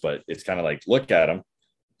was, but it's kind of like, look at him,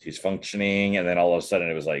 he's functioning, and then all of a sudden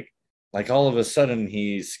it was like all of a sudden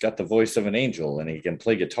he's got the voice of an angel and he can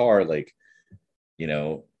play guitar, like, you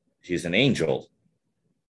know, he's an angel.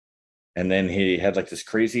 And then he had like this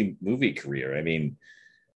crazy movie career. I mean,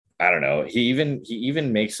 I don't know. He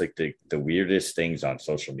even makes like the weirdest things on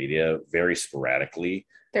social media very sporadically.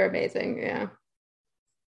 They're amazing. Yeah.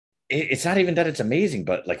 It's not even that it's amazing,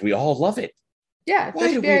 but like we all love it. Yeah.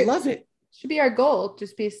 Why do we love it? Should be our goal.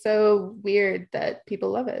 Just be so weird that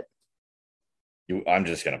people love it. I'm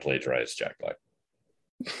just going to plagiarize Jack Black.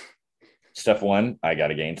 Step 1, I got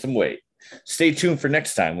to gain some weight. Stay tuned for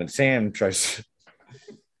next time when Sam tries.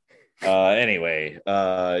 Anyway,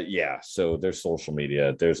 yeah. So there's social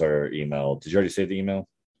media. There's our email. Did you already say the email?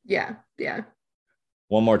 Yeah.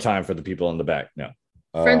 One more time for the people in the back. No.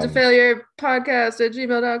 Friends of Failure podcast at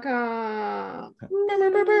gmail.com.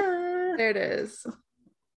 There it is.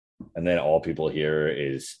 And then all people hear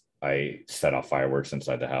is I set off fireworks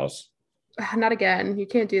inside the house. Not again. You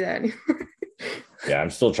can't do that anymore. Yeah, I'm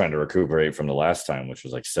still trying to recuperate from the last time, which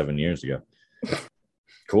was like 7 years ago.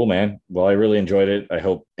 Cool, man. Well, I really enjoyed it. I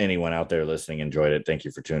hope anyone out there listening enjoyed it. Thank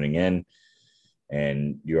you for tuning in.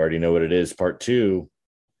 And you already know what it is. Part 2,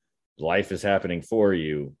 life is happening for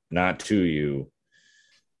you, not to you.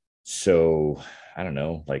 So, I don't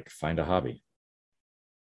know, like find a hobby.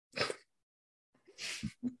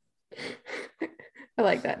 I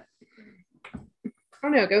like that. I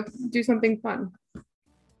don't know, go do something fun.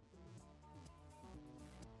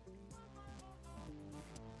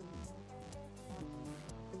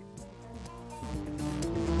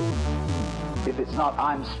 If it's not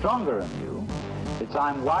I'm stronger than you, it's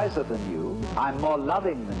I'm wiser than you, I'm more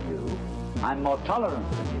loving than you, I'm more tolerant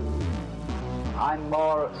than you, I'm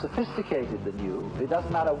more sophisticated than you. It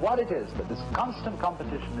doesn't matter what it is, but this constant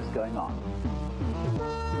competition is going on.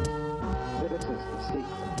 This is the secret.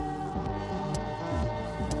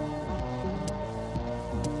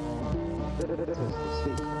 This is the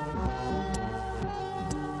secret.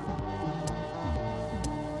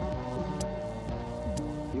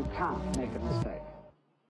 You can't make a mistake.